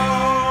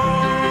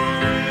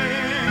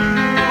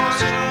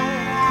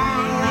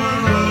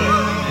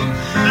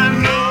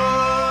and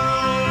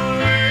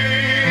knowing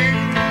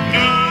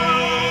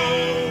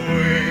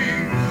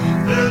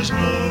there's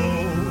no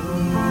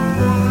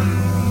one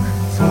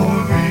for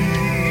me.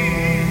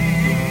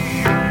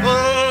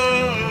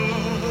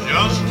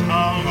 Just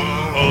how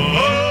long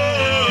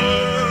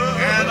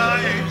can I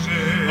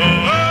exist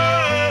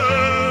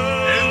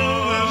in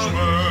this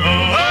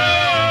world?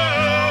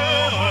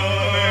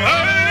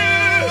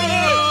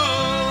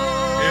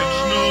 It's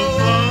no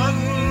fun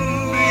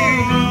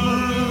being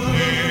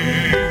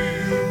lonely,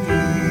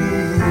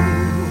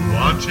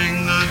 watching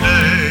the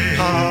day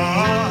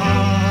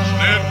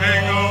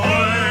slipping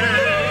away,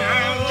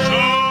 and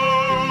so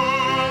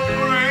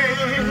afraid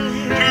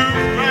to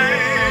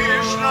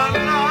face the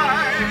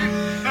night.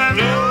 And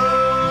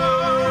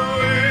knowing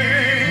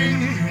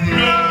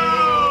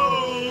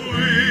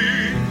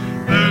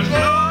there's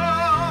no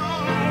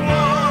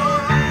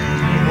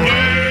one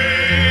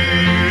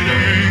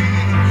waiting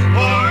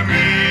for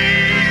me.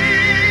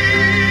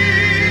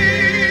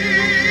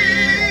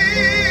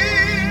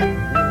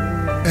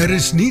 Er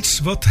is niets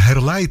wat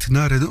herleidt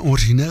naar het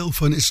origineel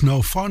van It's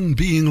No Fun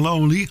Being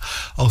Lonely.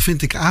 Al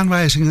vind ik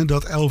aanwijzingen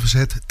dat Elvis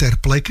het ter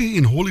plekke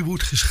in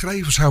Hollywood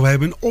geschreven zou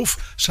hebben.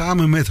 Of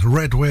samen met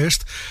Red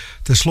West.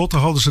 Ten slotte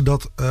hadden ze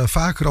dat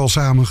vaker al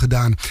samen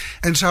gedaan.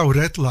 En zou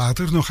Red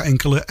later nog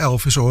enkele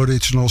Elvis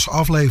originals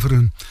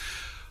afleveren.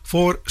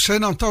 Voor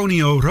San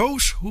Antonio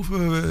Rose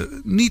hoeven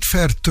we niet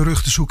ver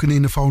terug te zoeken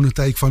in de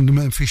fonotheek van de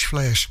Memphis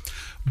Flash.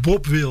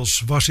 Bob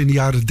Wills was in de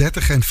jaren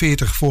 30 en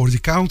 40 voor de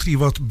country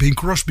wat Bing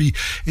Crosby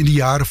in de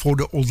jaren voor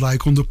de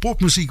ontlijkende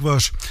popmuziek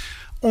was.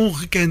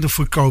 Ongekende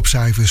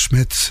verkoopcijfers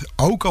met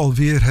ook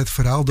alweer het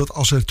verhaal dat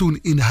als er toen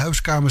in de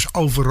huiskamers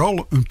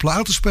overal een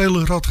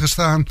platenspeler had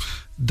gestaan,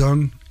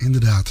 dan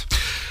inderdaad.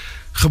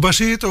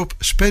 Gebaseerd op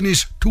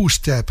Spanish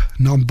two-step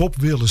nam Bob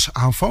Wills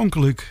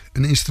aanvankelijk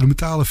een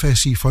instrumentale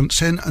versie van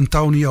San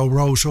Antonio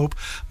Rose op.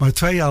 Maar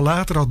 2 jaar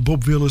later had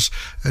Bob Wills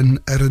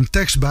er een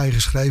tekst bij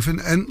geschreven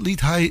en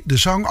liet hij de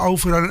zang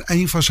over aan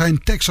een van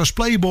zijn Texas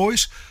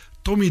Playboys,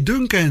 Tommy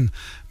Duncan,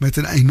 met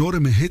een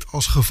enorme hit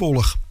als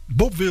gevolg.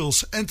 Bob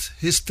Wills and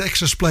his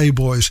Texas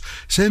Playboys,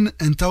 San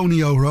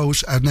Antonio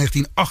Rose uit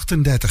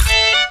 1938.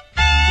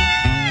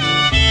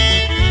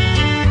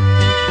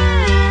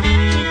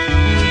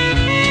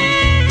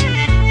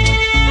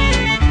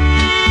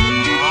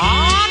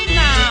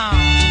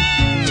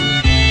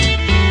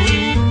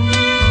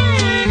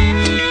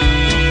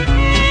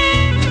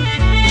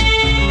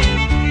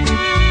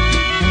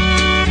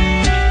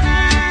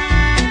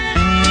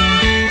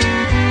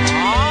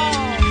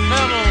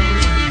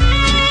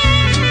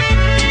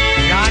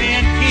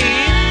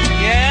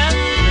 Yes.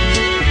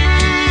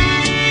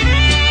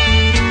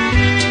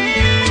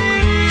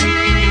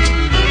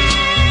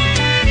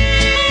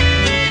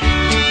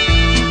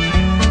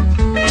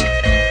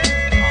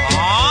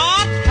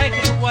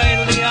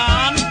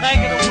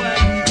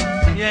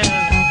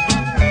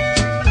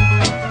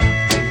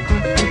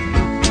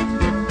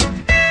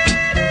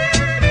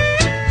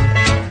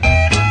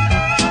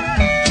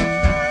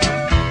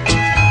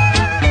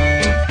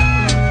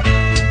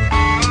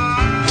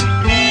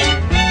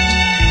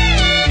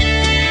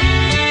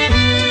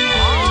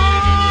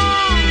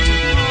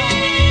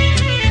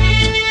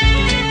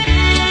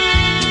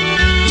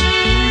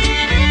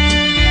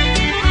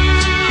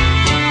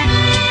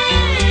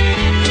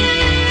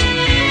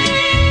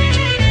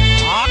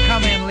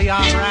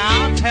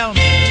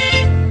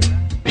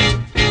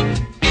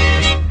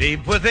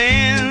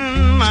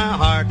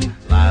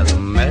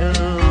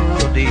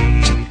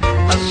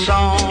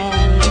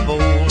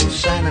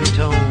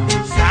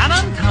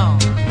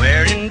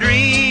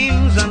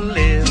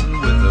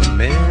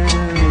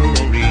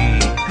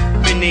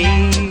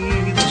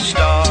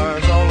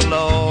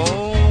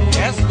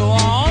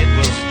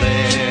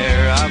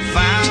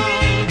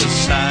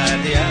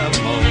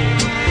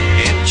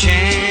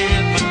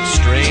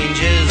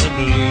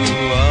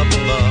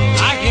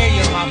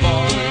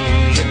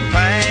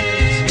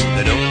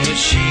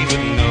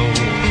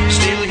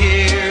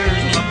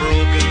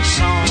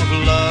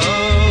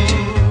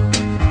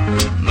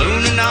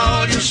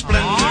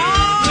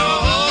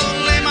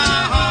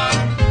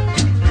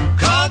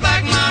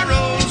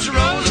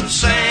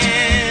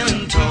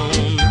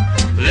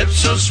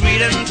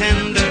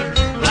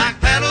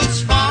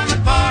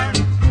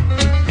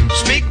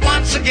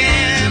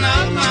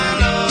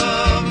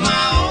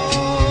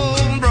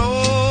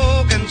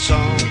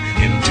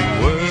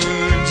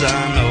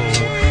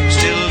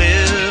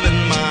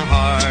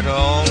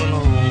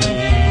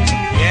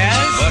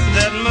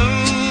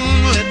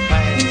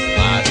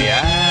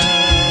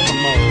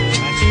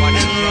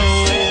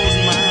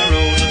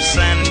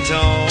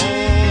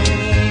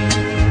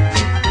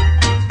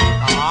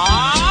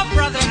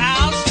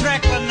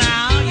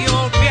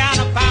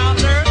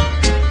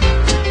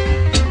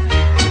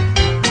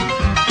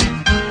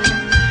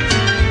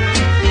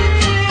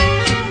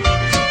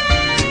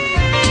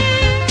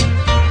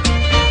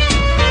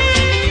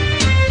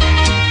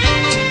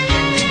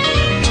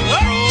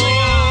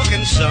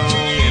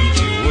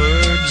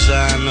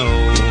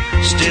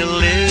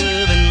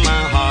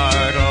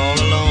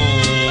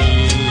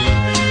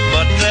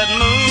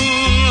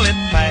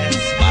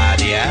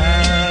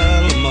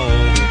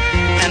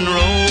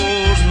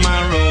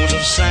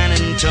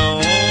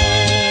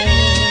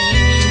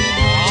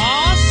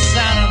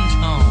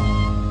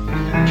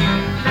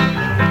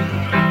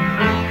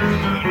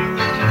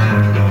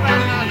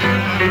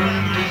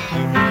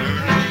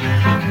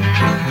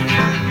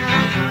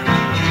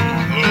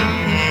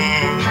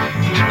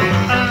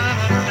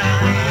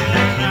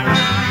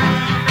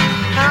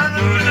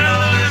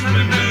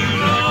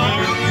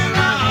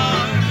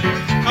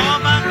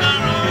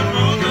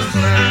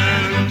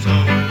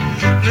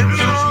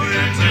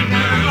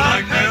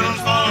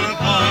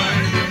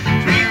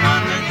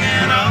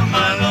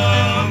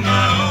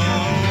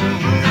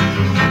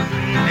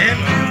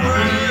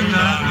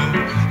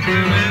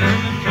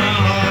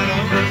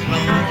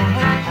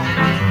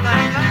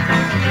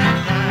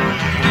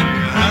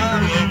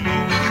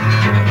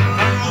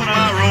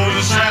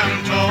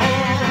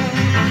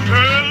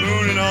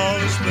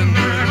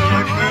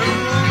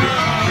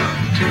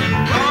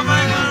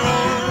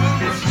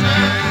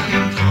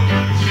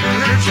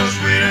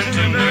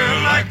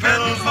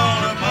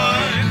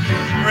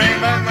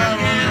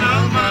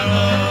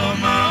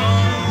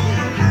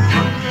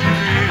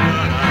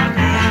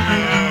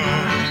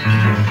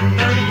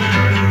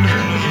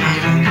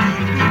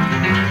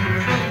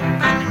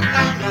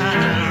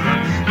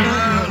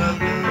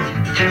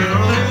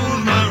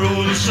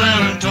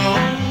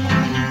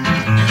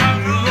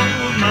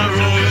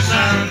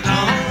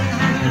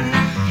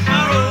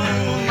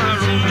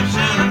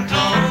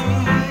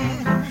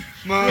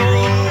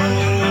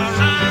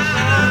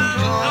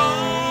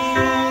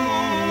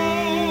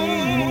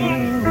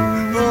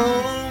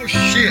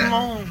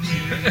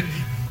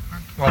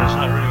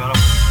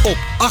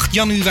 8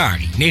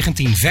 januari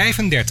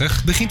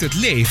 1935 begint het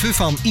leven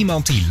van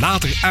iemand die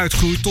later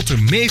uitgroeit tot de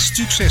meest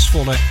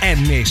succesvolle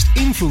en meest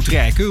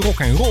invloedrijke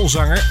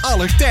rock'n'rollzanger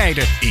aller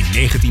tijden. In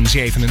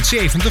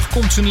 1977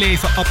 komt zijn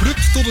leven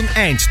abrupt tot een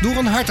eind door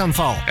een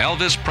hartaanval.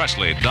 Elvis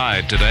Presley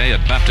died today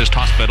at Baptist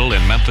Hospital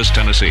in Memphis,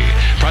 Tennessee.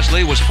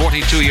 Presley was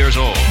 42 years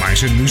old. Maar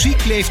zijn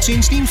muziek leeft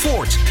sindsdien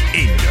voort.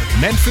 In de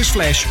Memphis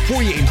Flash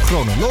hoor je in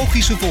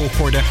chronologische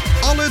volgorde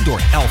alle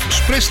door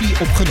Elvis Presley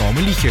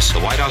opgenomen liedjes. The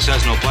White House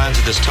has no plans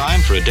at this time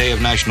for a day of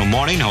national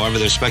mourning. However,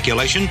 there's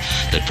speculation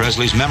that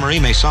Presley's memory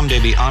may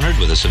someday be honored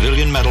with a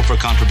civilian medal for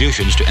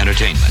contributions to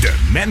entertainment. De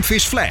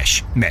Memphis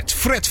Flash met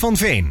Fred van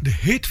Veen. De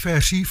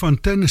hitversie van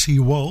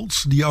Tennessee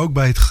Waltz, die ook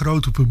bij het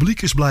grote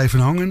publiek is blijven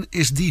hangen,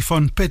 is die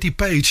van Patti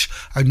Page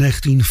uit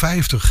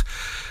 1950.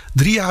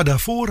 3 jaar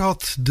daarvoor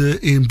had de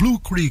in Blue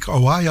Creek,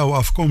 Ohio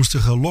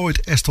afkomstige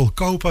Lloyd Estel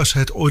Copas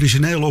het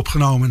origineel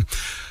opgenomen.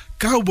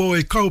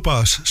 Cowboy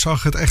Copas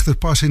zag het echter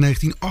pas in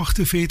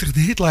 1948 de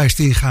hitlijst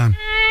ingaan.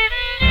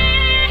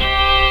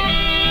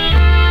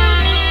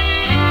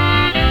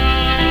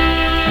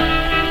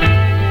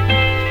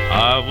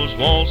 I was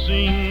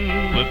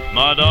waltzing with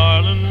my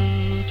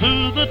darling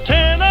to the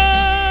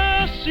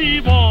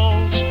Tennessee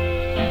waltz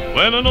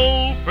when an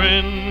old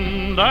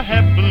friend I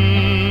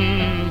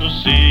happened to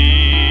see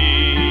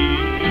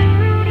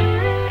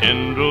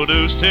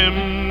introduced him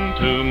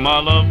to my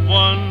loved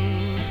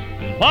one.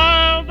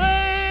 While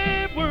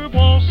they were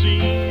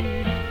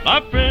waltzing,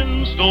 my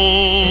friend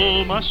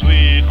stole my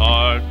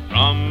sweetheart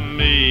from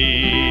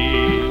me.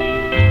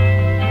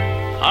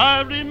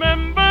 I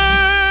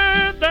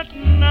remember that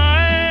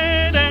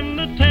night and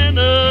the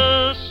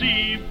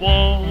Tennessee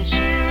waltz.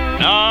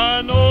 Now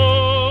I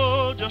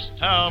know just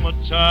how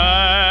much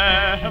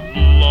I have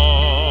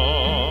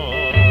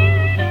lost.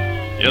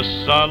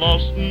 Yes, I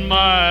lost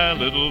my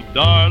little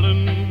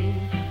darling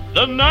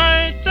the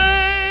night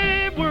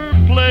they were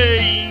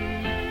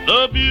playing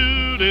the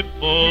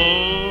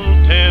beautiful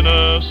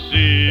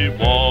Tennessee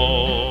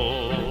waltz.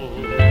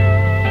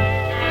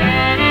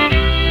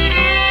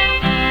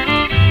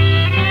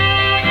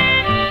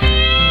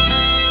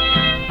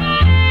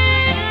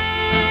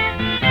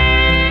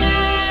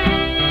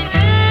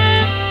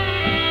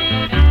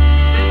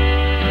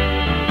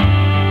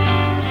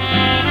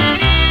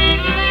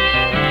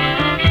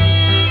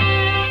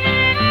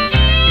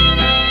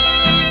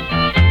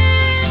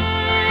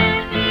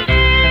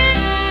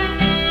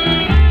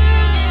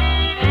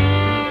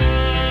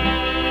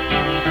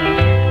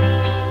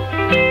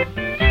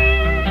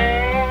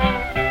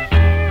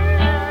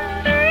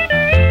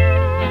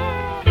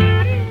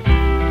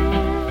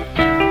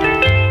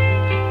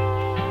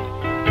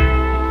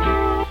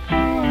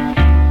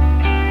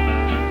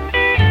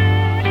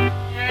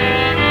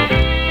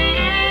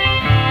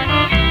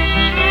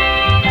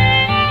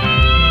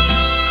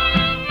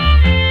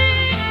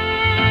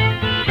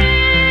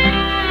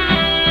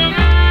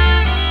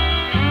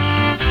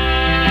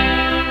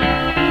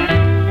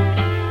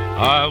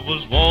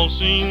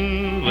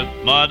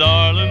 My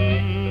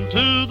darling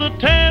to the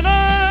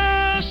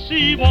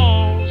Tennessee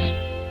waltz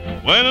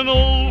when an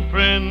old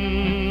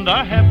friend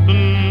I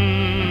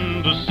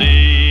happened to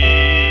see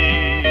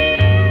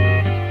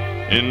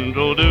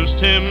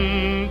introduced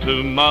him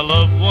to my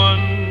loved one.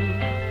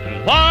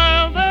 And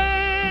while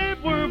they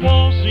were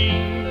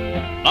waltzing,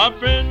 my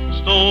friend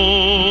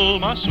stole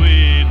my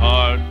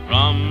sweetheart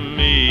from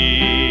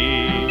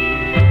me.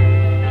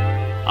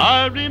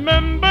 I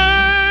remember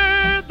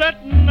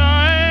that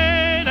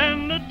night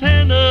and the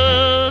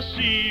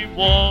Tennessee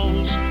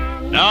waltz.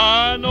 Now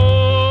I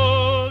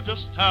know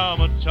just how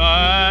much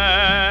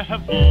I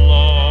have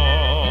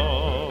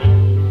lost.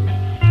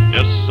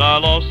 Yes, I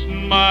lost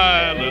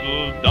my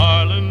little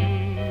darling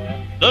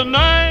the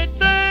night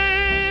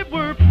they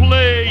were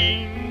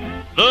playing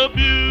the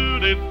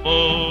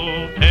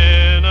beautiful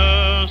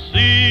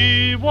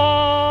Tennessee waltz.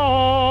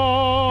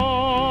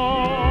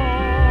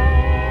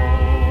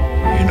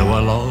 You know I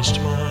lost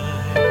my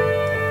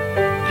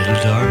little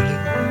darling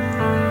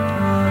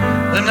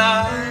the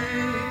night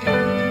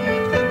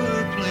they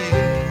were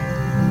playing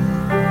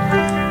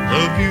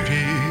the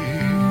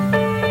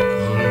beautiful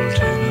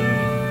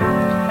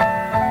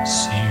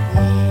Tennessee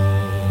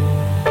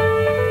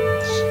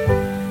waltz.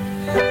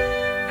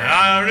 I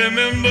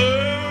remember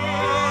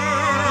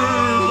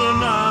the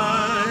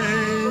night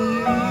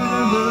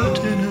the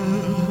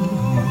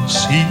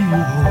Tennessee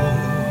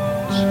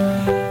waltz.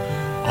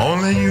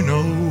 Only you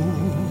know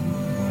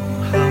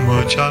how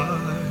much I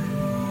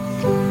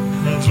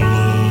have lost.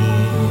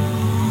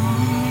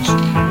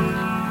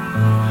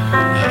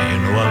 You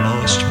know I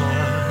lost my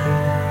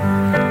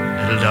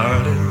little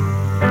darling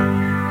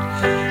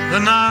the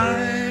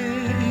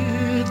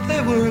night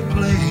they were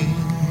playing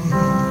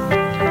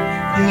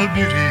the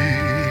beautiful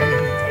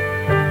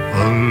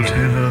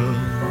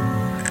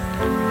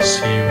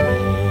Tennessee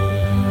waltz.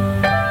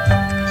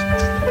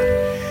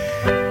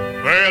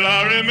 Well, I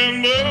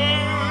remember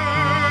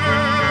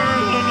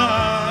the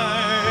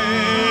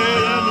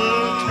night and the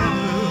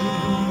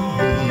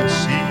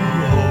Tennessee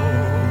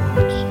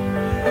waltz.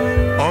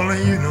 Only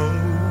you know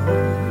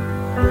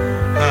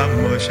how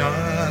much I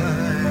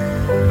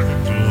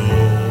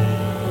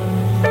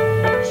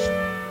lost.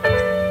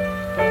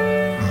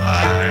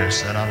 I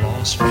said I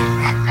lost with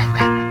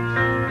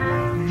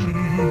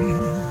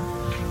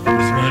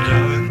my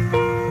darling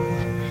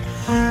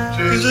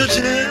to the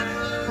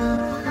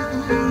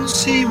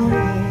Tennessee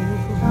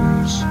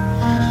walls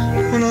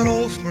when an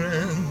old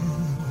friend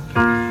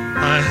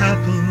I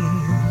happened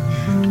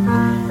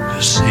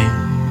to see.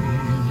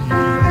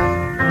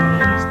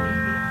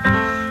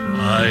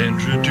 I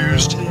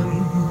introduced him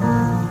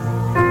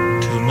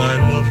to my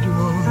loved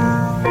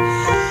one,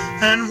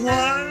 and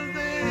while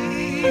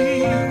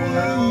they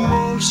were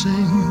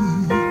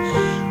waltzing,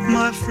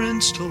 my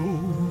friend stole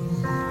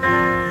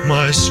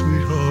my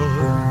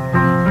sweetheart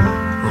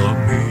from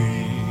me.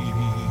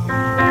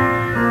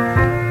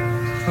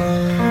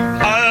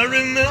 I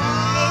remember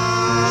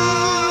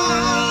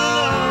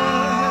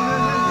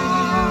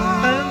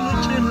and the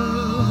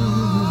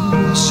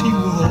Tennessee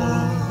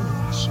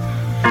walls.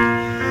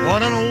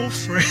 What an old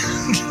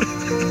friend.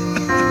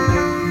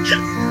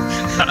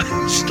 I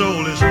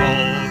stole his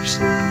horse.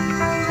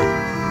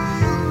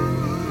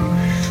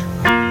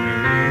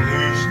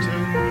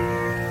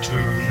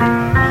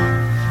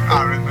 I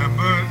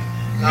remember.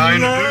 I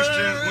introduced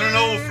him when an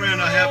old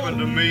friend I happened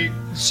to meet.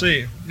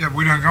 See. Yeah,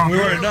 we done gone. We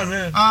already done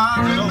that. I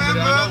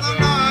remember the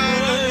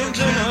night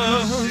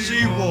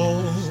Tennessee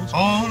walls.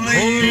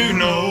 Only you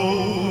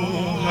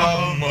know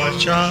how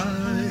much I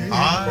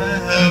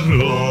have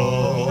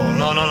lost.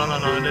 No.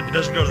 It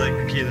doesn't go to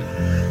that key.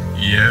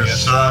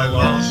 Yes, I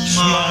lost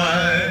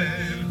my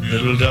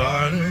little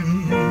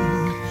darling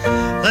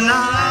the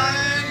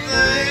night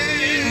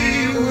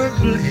they were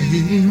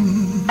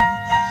playing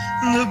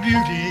the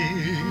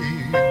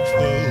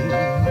beautiful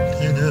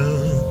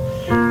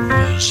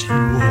Tennessee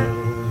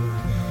waltz.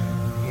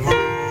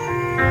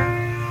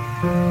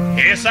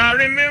 Yes, I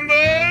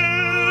remember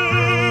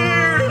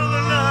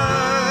the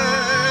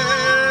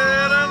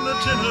night and the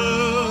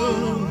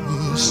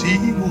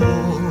Tennessee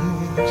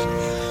waltz.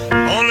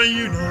 Only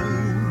you know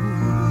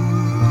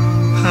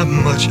how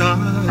much I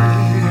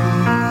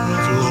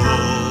have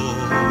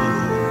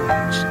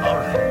lost. All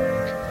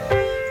right.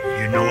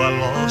 You know I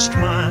lost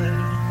my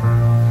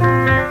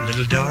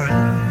little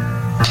darling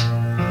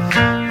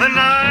the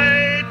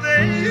night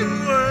they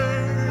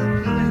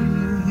were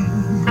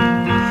playing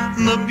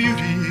the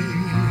beautiful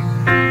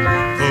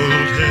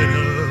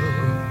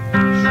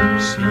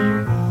Tennessee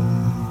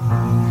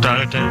waltz. Da,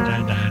 da, da,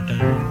 da, da.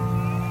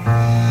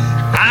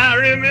 I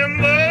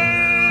remember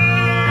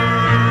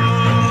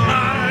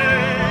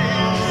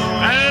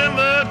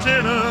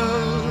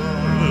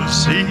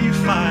Tennessee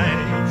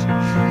fight.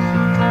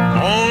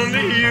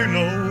 Only you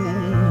know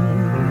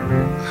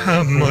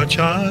how much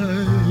I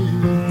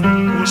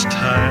was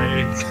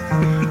tight.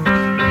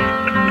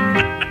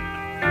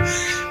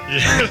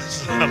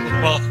 Yes, I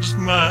lost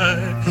my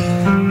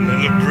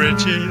little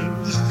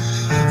britches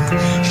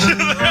to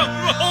them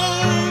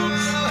old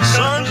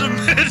sons of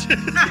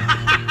bitches.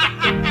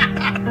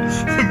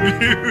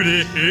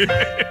 Beauty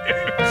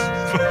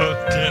for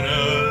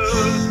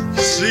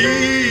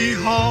Tennessee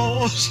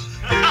horse.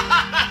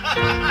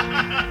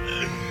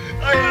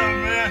 Hey,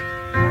 man.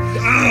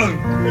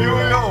 Here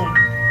we go.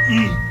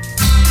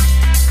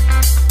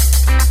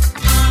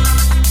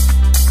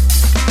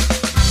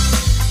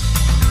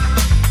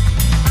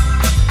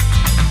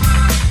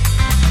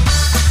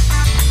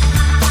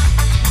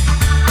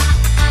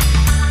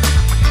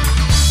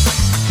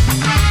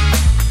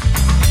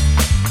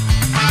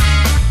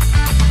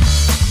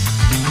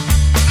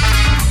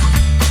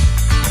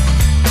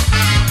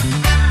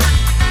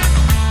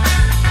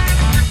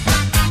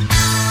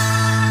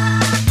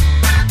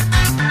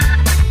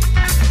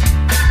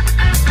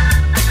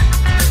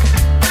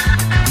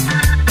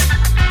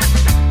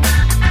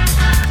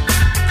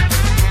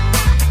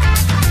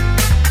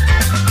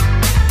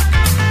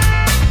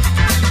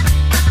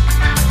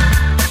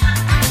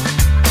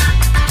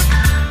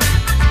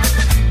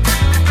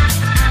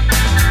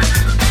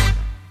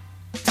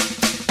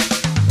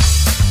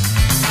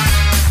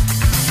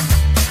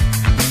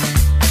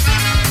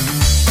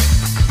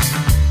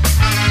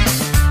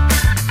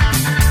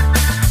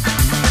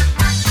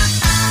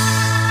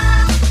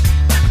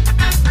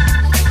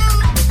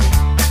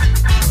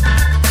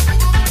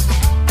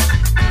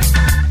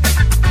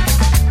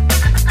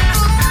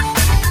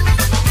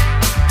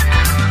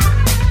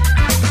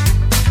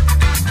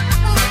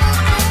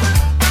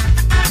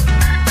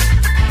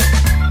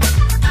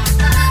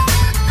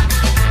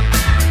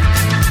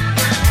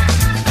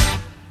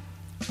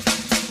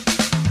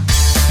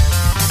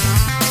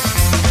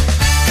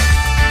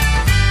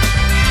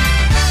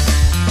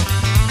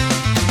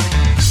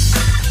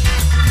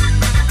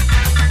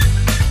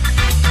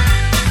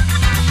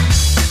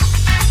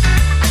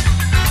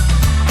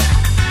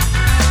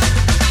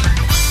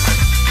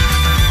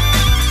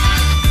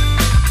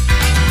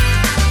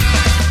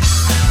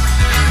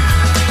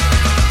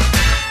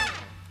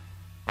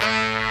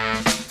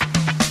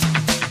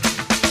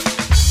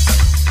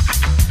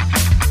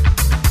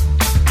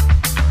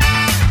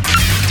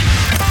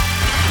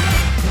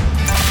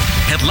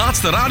 Het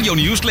laatste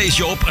radionieuws lees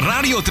je op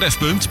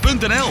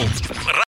radiotrefpunt.nl.